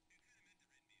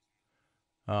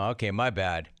 Oh, okay, my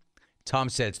bad. Tom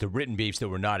said it's the written beefs that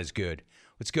were not as good.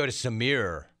 Let's go to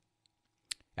Samir.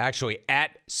 Actually,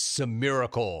 at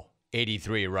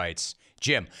Samiracle83 writes,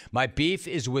 Jim, my beef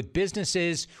is with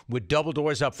businesses with double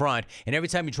doors up front, and every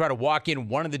time you try to walk in,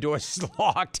 one of the doors is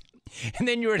locked, and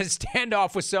then you're in a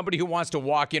standoff with somebody who wants to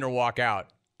walk in or walk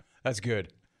out. That's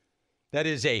good. That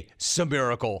is a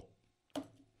Samiracle.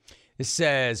 It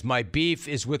says, my beef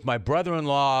is with my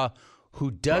brother-in-law who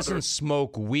doesn't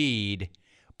smoke weed,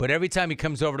 but every time he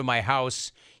comes over to my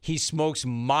house, he smokes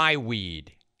my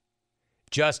weed.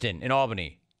 Justin in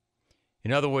Albany.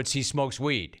 In other words, he smokes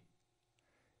weed.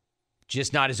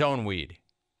 Just not his own weed.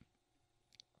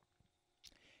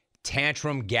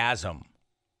 Tantrum Gasm.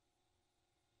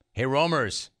 Hey,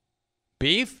 Romers.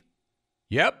 Beef?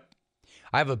 Yep.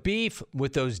 I have a beef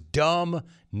with those dumb,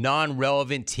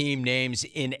 non-relevant team names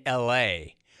in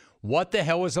L.A. What the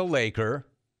hell is a Laker?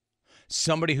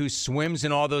 Somebody who swims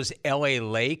in all those L.A.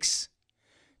 lakes?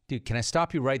 Dude, can I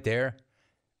stop you right there?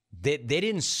 They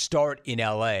didn't start in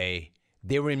L.A.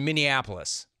 They were in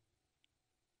Minneapolis.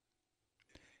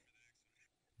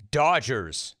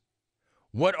 Dodgers.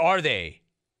 What are they?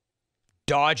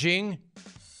 Dodging?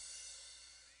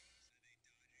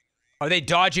 Are they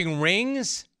dodging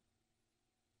rings?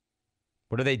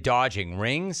 What are they dodging?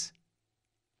 Rings?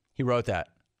 He wrote that.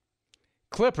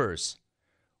 Clippers.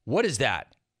 What is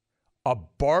that? A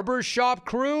barbershop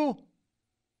crew?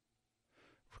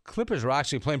 Clippers are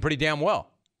actually playing pretty damn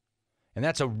well. And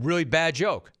that's a really bad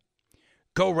joke.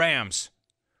 Go Rams.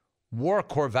 War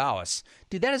Corvallis.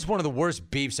 Dude, that is one of the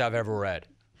worst beefs I've ever read.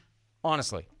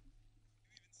 Honestly.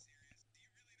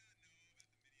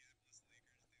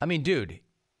 I mean, dude,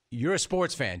 you're a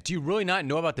sports fan. Do you really not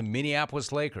know about the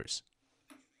Minneapolis Lakers?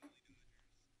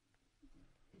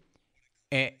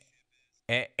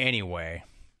 Anyway,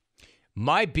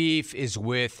 my beef is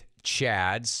with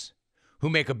Chads, who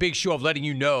make a big show of letting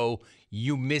you know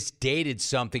you misdated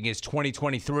something as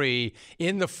 2023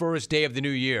 in the first day of the new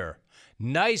year.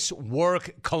 Nice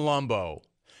work, Columbo.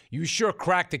 You sure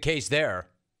cracked the case there.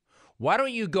 Why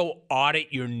don't you go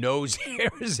audit your nose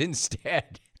hairs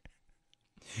instead?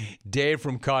 Dave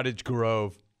from Cottage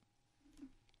Grove.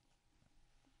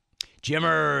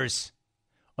 Jimmers.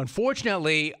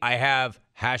 Unfortunately, I have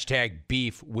hashtag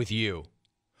beef with you.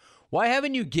 Why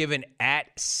haven't you given at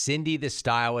Cindy the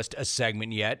Stylist a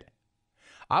segment yet?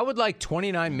 I would like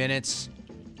 29 minutes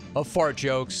of fart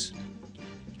jokes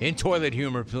in toilet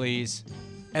humor, please.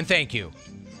 And thank you.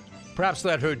 Perhaps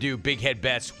let her do big head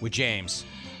bets with James.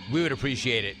 We would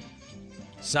appreciate it.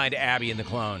 Signed Abby and the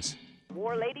Clones.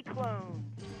 More lady clones.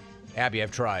 Abby,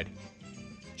 I've tried.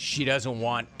 She doesn't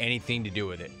want anything to do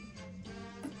with it.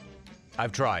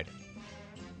 I've tried.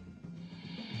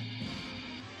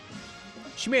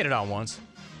 She made it on once.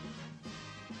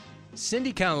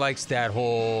 Cindy kind of likes that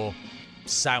whole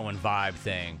silent vibe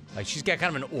thing. Like, she's got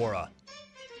kind of an aura.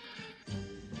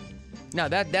 Now,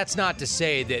 that's not to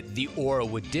say that the aura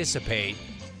would dissipate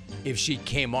if she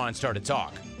came on and started to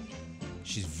talk.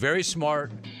 She's very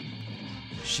smart.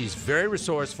 She's very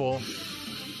resourceful.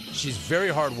 She's very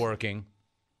hardworking.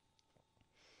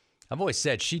 I've always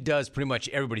said she does pretty much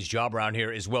everybody's job around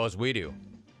here as well as we do.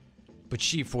 But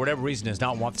she, for whatever reason, does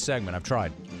not want the segment. I've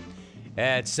tried.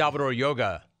 At Salvador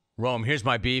Yoga, Rome, here's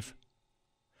my beef.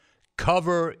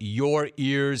 Cover your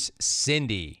ears,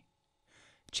 Cindy.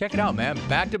 Check it out, man.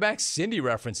 Back-to-back Cindy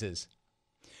references.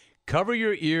 Cover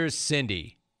your ears,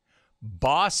 Cindy.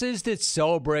 Bosses that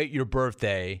celebrate your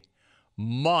birthday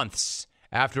months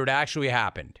after it actually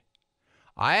happened.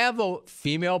 I have a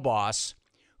female boss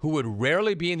who would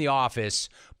rarely be in the office,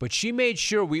 but she made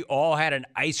sure we all had an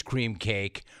ice cream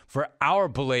cake for our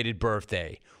belated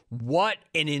birthday. What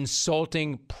an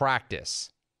insulting practice.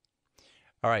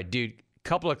 All right, dude,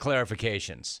 couple of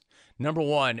clarifications. Number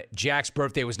one, Jack's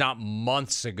birthday was not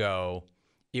months ago.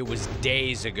 It was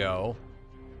days ago.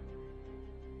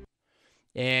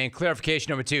 And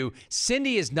clarification number two,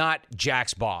 Cindy is not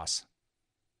Jack's boss.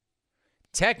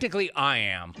 Technically, I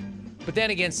am. But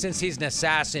then again, since he's an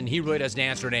assassin, he really doesn't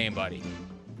answer to anybody.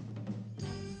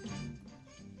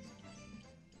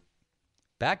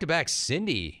 Back-to-back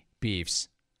Cindy beefs.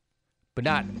 But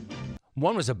not...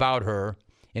 One was about her,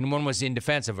 and one was in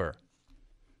defense of her.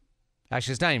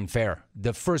 Actually, it's not even fair.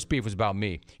 The first beef was about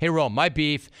me. Hey, Rome, my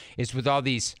beef is with all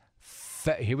these...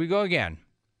 Here we go again.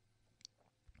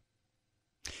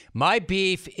 My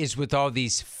beef is with all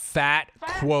these fat,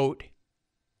 quote,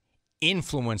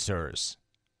 influencers.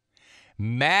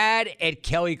 Mad at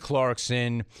Kelly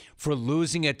Clarkson for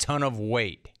losing a ton of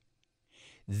weight.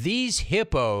 These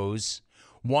hippos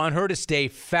want her to stay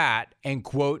fat and,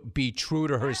 quote, be true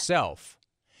to herself.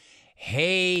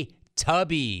 Hey,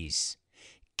 Tubbies.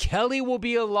 Kelly will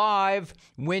be alive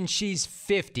when she's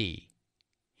 50.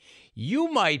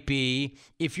 You might be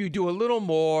if you do a little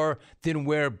more than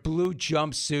wear blue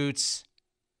jumpsuits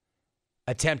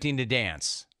attempting to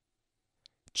dance.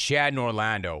 Chad in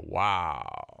Orlando.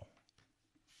 Wow.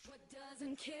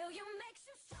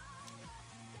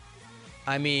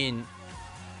 I mean,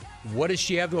 what does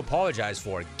she have to apologize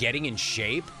for? Getting in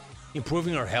shape?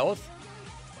 Improving her health?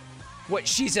 What,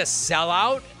 she's a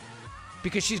sellout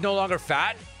because she's no longer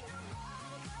fat?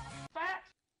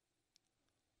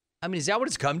 I mean, is that what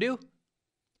it's come to?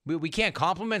 We can't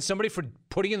compliment somebody for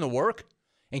putting in the work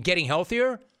and getting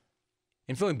healthier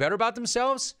and feeling better about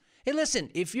themselves? Hey, listen,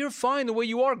 if you're fine the way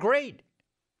you are, great.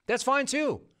 That's fine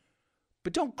too.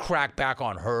 But don't crack back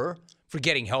on her for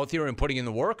getting healthier and putting in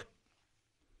the work.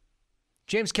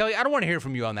 James Kelly, I don't want to hear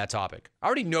from you on that topic. I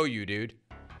already know you, dude.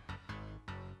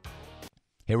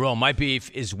 Hey, Ron, my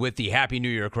beef is with the Happy New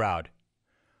Year crowd.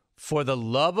 For the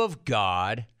love of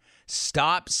God,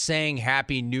 stop saying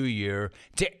Happy New Year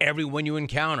to everyone you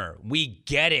encounter. We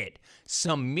get it.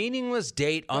 Some meaningless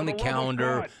date on the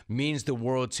calendar means the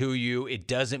world to you. It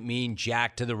doesn't mean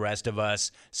jack to the rest of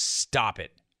us. Stop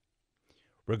it.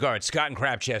 Regards, Scott and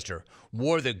Crapchester.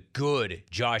 War the good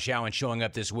Josh Allen showing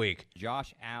up this week.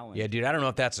 Josh Allen. Yeah, dude, I don't know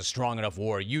if that's a strong enough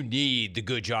war. You need the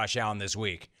good Josh Allen this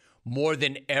week. More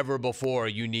than ever before,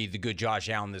 you need the good Josh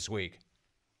Allen this week.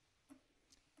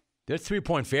 They're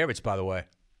 3-point favorites, by the way.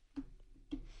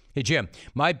 Hey, Jim,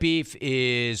 my beef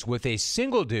is with a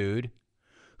single dude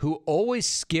who always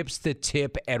skips the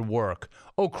tip at work.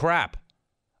 Oh, crap.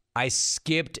 I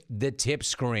skipped the tip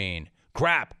screen.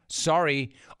 Crap.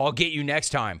 Sorry. I'll get you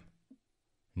next time.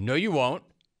 No, you won't.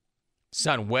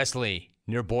 Son, Wesley,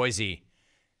 near Boise.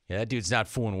 Yeah, that dude's not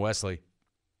fooling Wesley.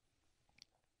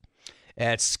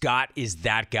 Scott is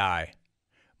that guy.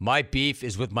 My beef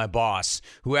is with my boss,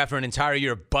 who after an entire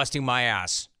year of busting my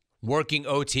ass, working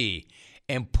OT,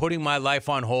 and putting my life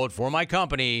on hold for my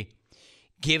company,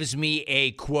 gives me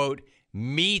a, quote,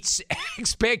 meets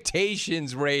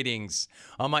expectations ratings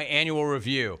on my annual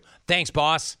review. Thanks,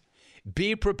 boss.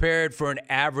 Be prepared for an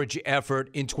average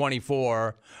effort in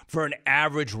 24 for an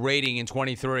average rating in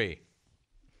 23.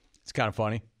 It's kind of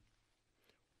funny.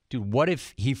 Dude, what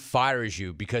if he fires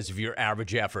you because of your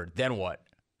average effort? Then what?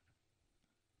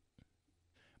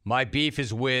 My beef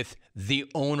is with the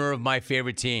owner of my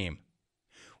favorite team.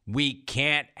 We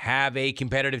can't have a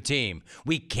competitive team.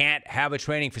 We can't have a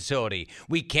training facility.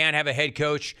 We can't have a head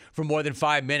coach for more than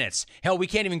 5 minutes. Hell, we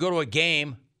can't even go to a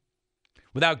game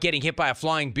without getting hit by a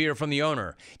flying beer from the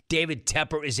owner. David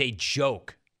Tepper is a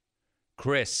joke.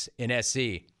 Chris in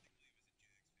SC.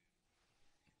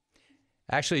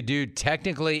 Actually, dude,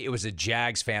 technically it was a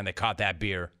Jags fan that caught that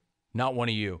beer, not one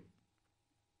of you.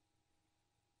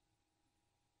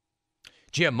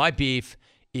 Jim, my beef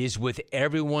is with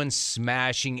everyone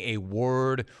smashing a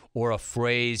word or a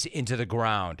phrase into the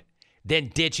ground, then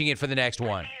ditching it for the next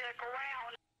one.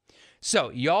 So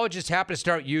y'all just happen to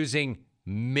start using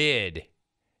mid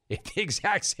at the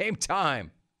exact same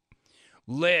time.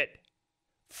 Lit,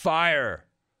 fire,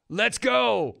 let's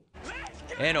go,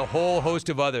 and a whole host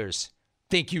of others.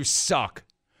 Think you suck.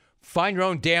 Find your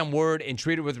own damn word and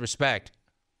treat it with respect.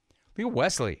 Look at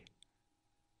Wesley.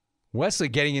 Wesley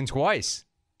getting in twice.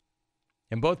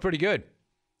 And both pretty good.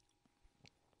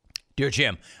 Dear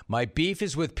Jim, my beef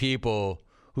is with people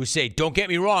who say, don't get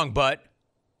me wrong, but,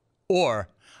 or,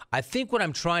 I think what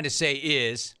I'm trying to say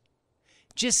is,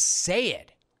 just say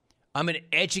it. I'm an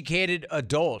educated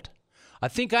adult. I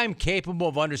think I'm capable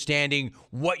of understanding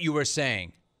what you were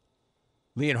saying.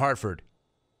 Lee in Hartford.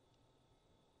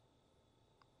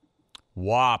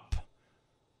 WAP.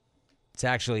 It's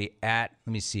actually at,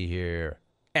 let me see here,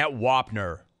 at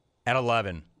Wapner at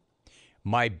 11.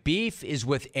 My beef is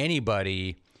with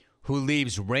anybody who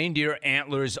leaves reindeer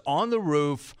antlers on the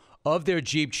roof of their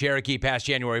Jeep Cherokee past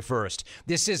January 1st.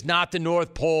 This is not the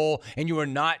North Pole, and you are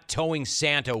not towing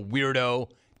Santa, weirdo.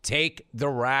 Take the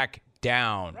rack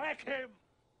down. Rack him.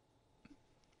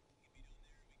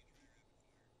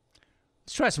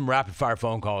 Let's try some rapid-fire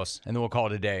phone calls, and then we'll call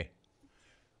it a day.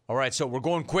 All right, so we're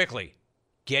going quickly.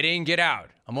 Get in, get out.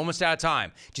 I'm almost out of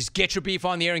time. Just get your beef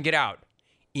on the air and get out.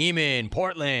 Eamon,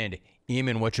 Portland.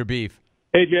 Eamon, what's your beef?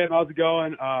 Hey, Jim, how's it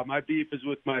going? My beef is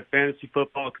with my fantasy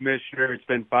football commissioner. It's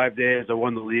been 5 days. I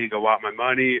won the league. I want my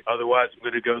money. Otherwise, I'm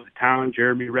going to go to town,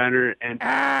 Jeremy Renner, and...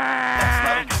 That's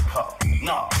not a good call.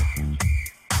 No.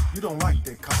 You don't like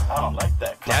that call. I don't like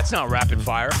that call. That's not rapid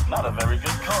fire. Not a very good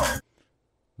call.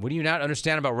 What do you not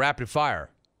understand about rapid fire?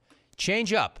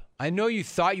 Change up. I know you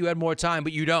thought you had more time,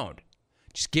 but you don't.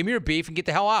 Just give me your beef and get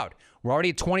the hell out. We're already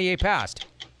at 28 past.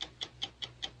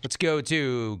 Let's go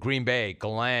to Green Bay.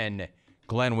 Glenn,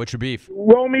 what's your beef?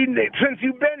 Romy, since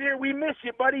you've been here, we miss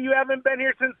you, buddy. You haven't been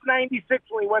here since '96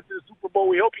 when we went to the Super Bowl.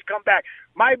 We hope you come back.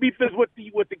 My beef is with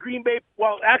the Green Bay,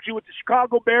 well, actually with the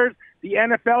Chicago Bears, the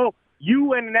NFL,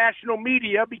 you and the national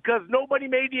media, because nobody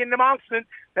made the announcement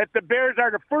that the Bears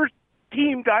are the first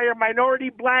team to hire a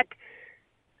minority black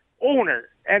owner.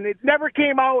 And it never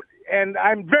came out, and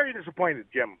I'm very disappointed,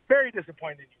 Jim. Very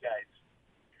disappointed, you guys.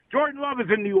 Jordan Love is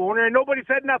a new owner, and nobody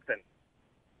said nothing.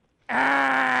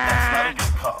 That's not a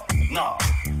good call. No.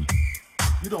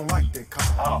 You don't like that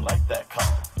call. I don't like that call.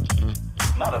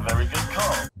 Not a very good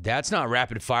call. That's not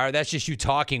rapid fire. That's just you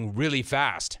talking really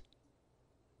fast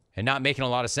and not making a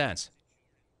lot of sense.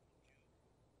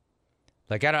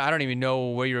 Like, I don't even know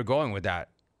where you're going with that.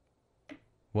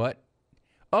 What?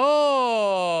 Oh,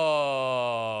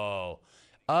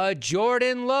 a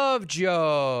Jordan Love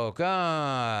joke.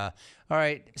 All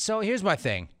right, so here's my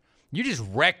thing. You just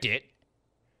wrecked it,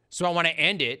 so I want to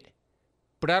end it,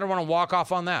 but I don't want to walk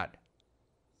off on that.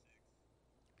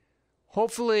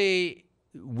 Hopefully,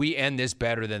 we end this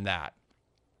better than that.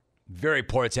 Very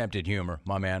poor attempt at humor,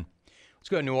 my man. Let's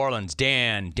go to New Orleans.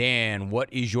 Dan,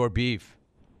 what is your beef?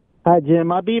 Hi, Jim.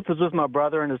 My beef is with my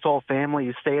brother and his whole family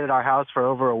who stayed at our house for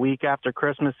over a week after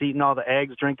Christmas, eating all the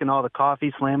eggs, drinking all the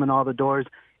coffee, slamming all the doors.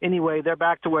 Anyway, they're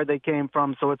back to where they came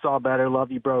from, so it's all better.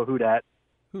 Love you, bro. Who dat?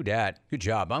 Who dat? Good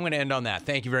job. I'm going to end on that.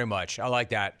 Thank you very much. I like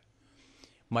that.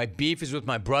 My beef is with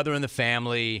my brother and the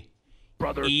family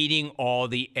eating all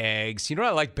the eggs. You know what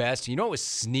I like best? You know what was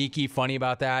sneaky funny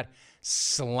about that?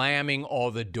 Slamming all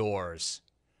the doors.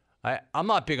 I'm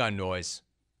not big on noise.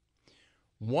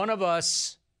 One of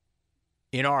us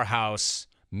in our house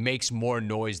makes more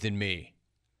noise than me.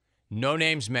 No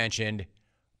names mentioned,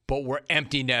 but we're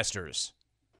empty nesters.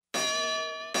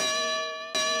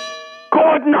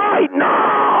 Good night.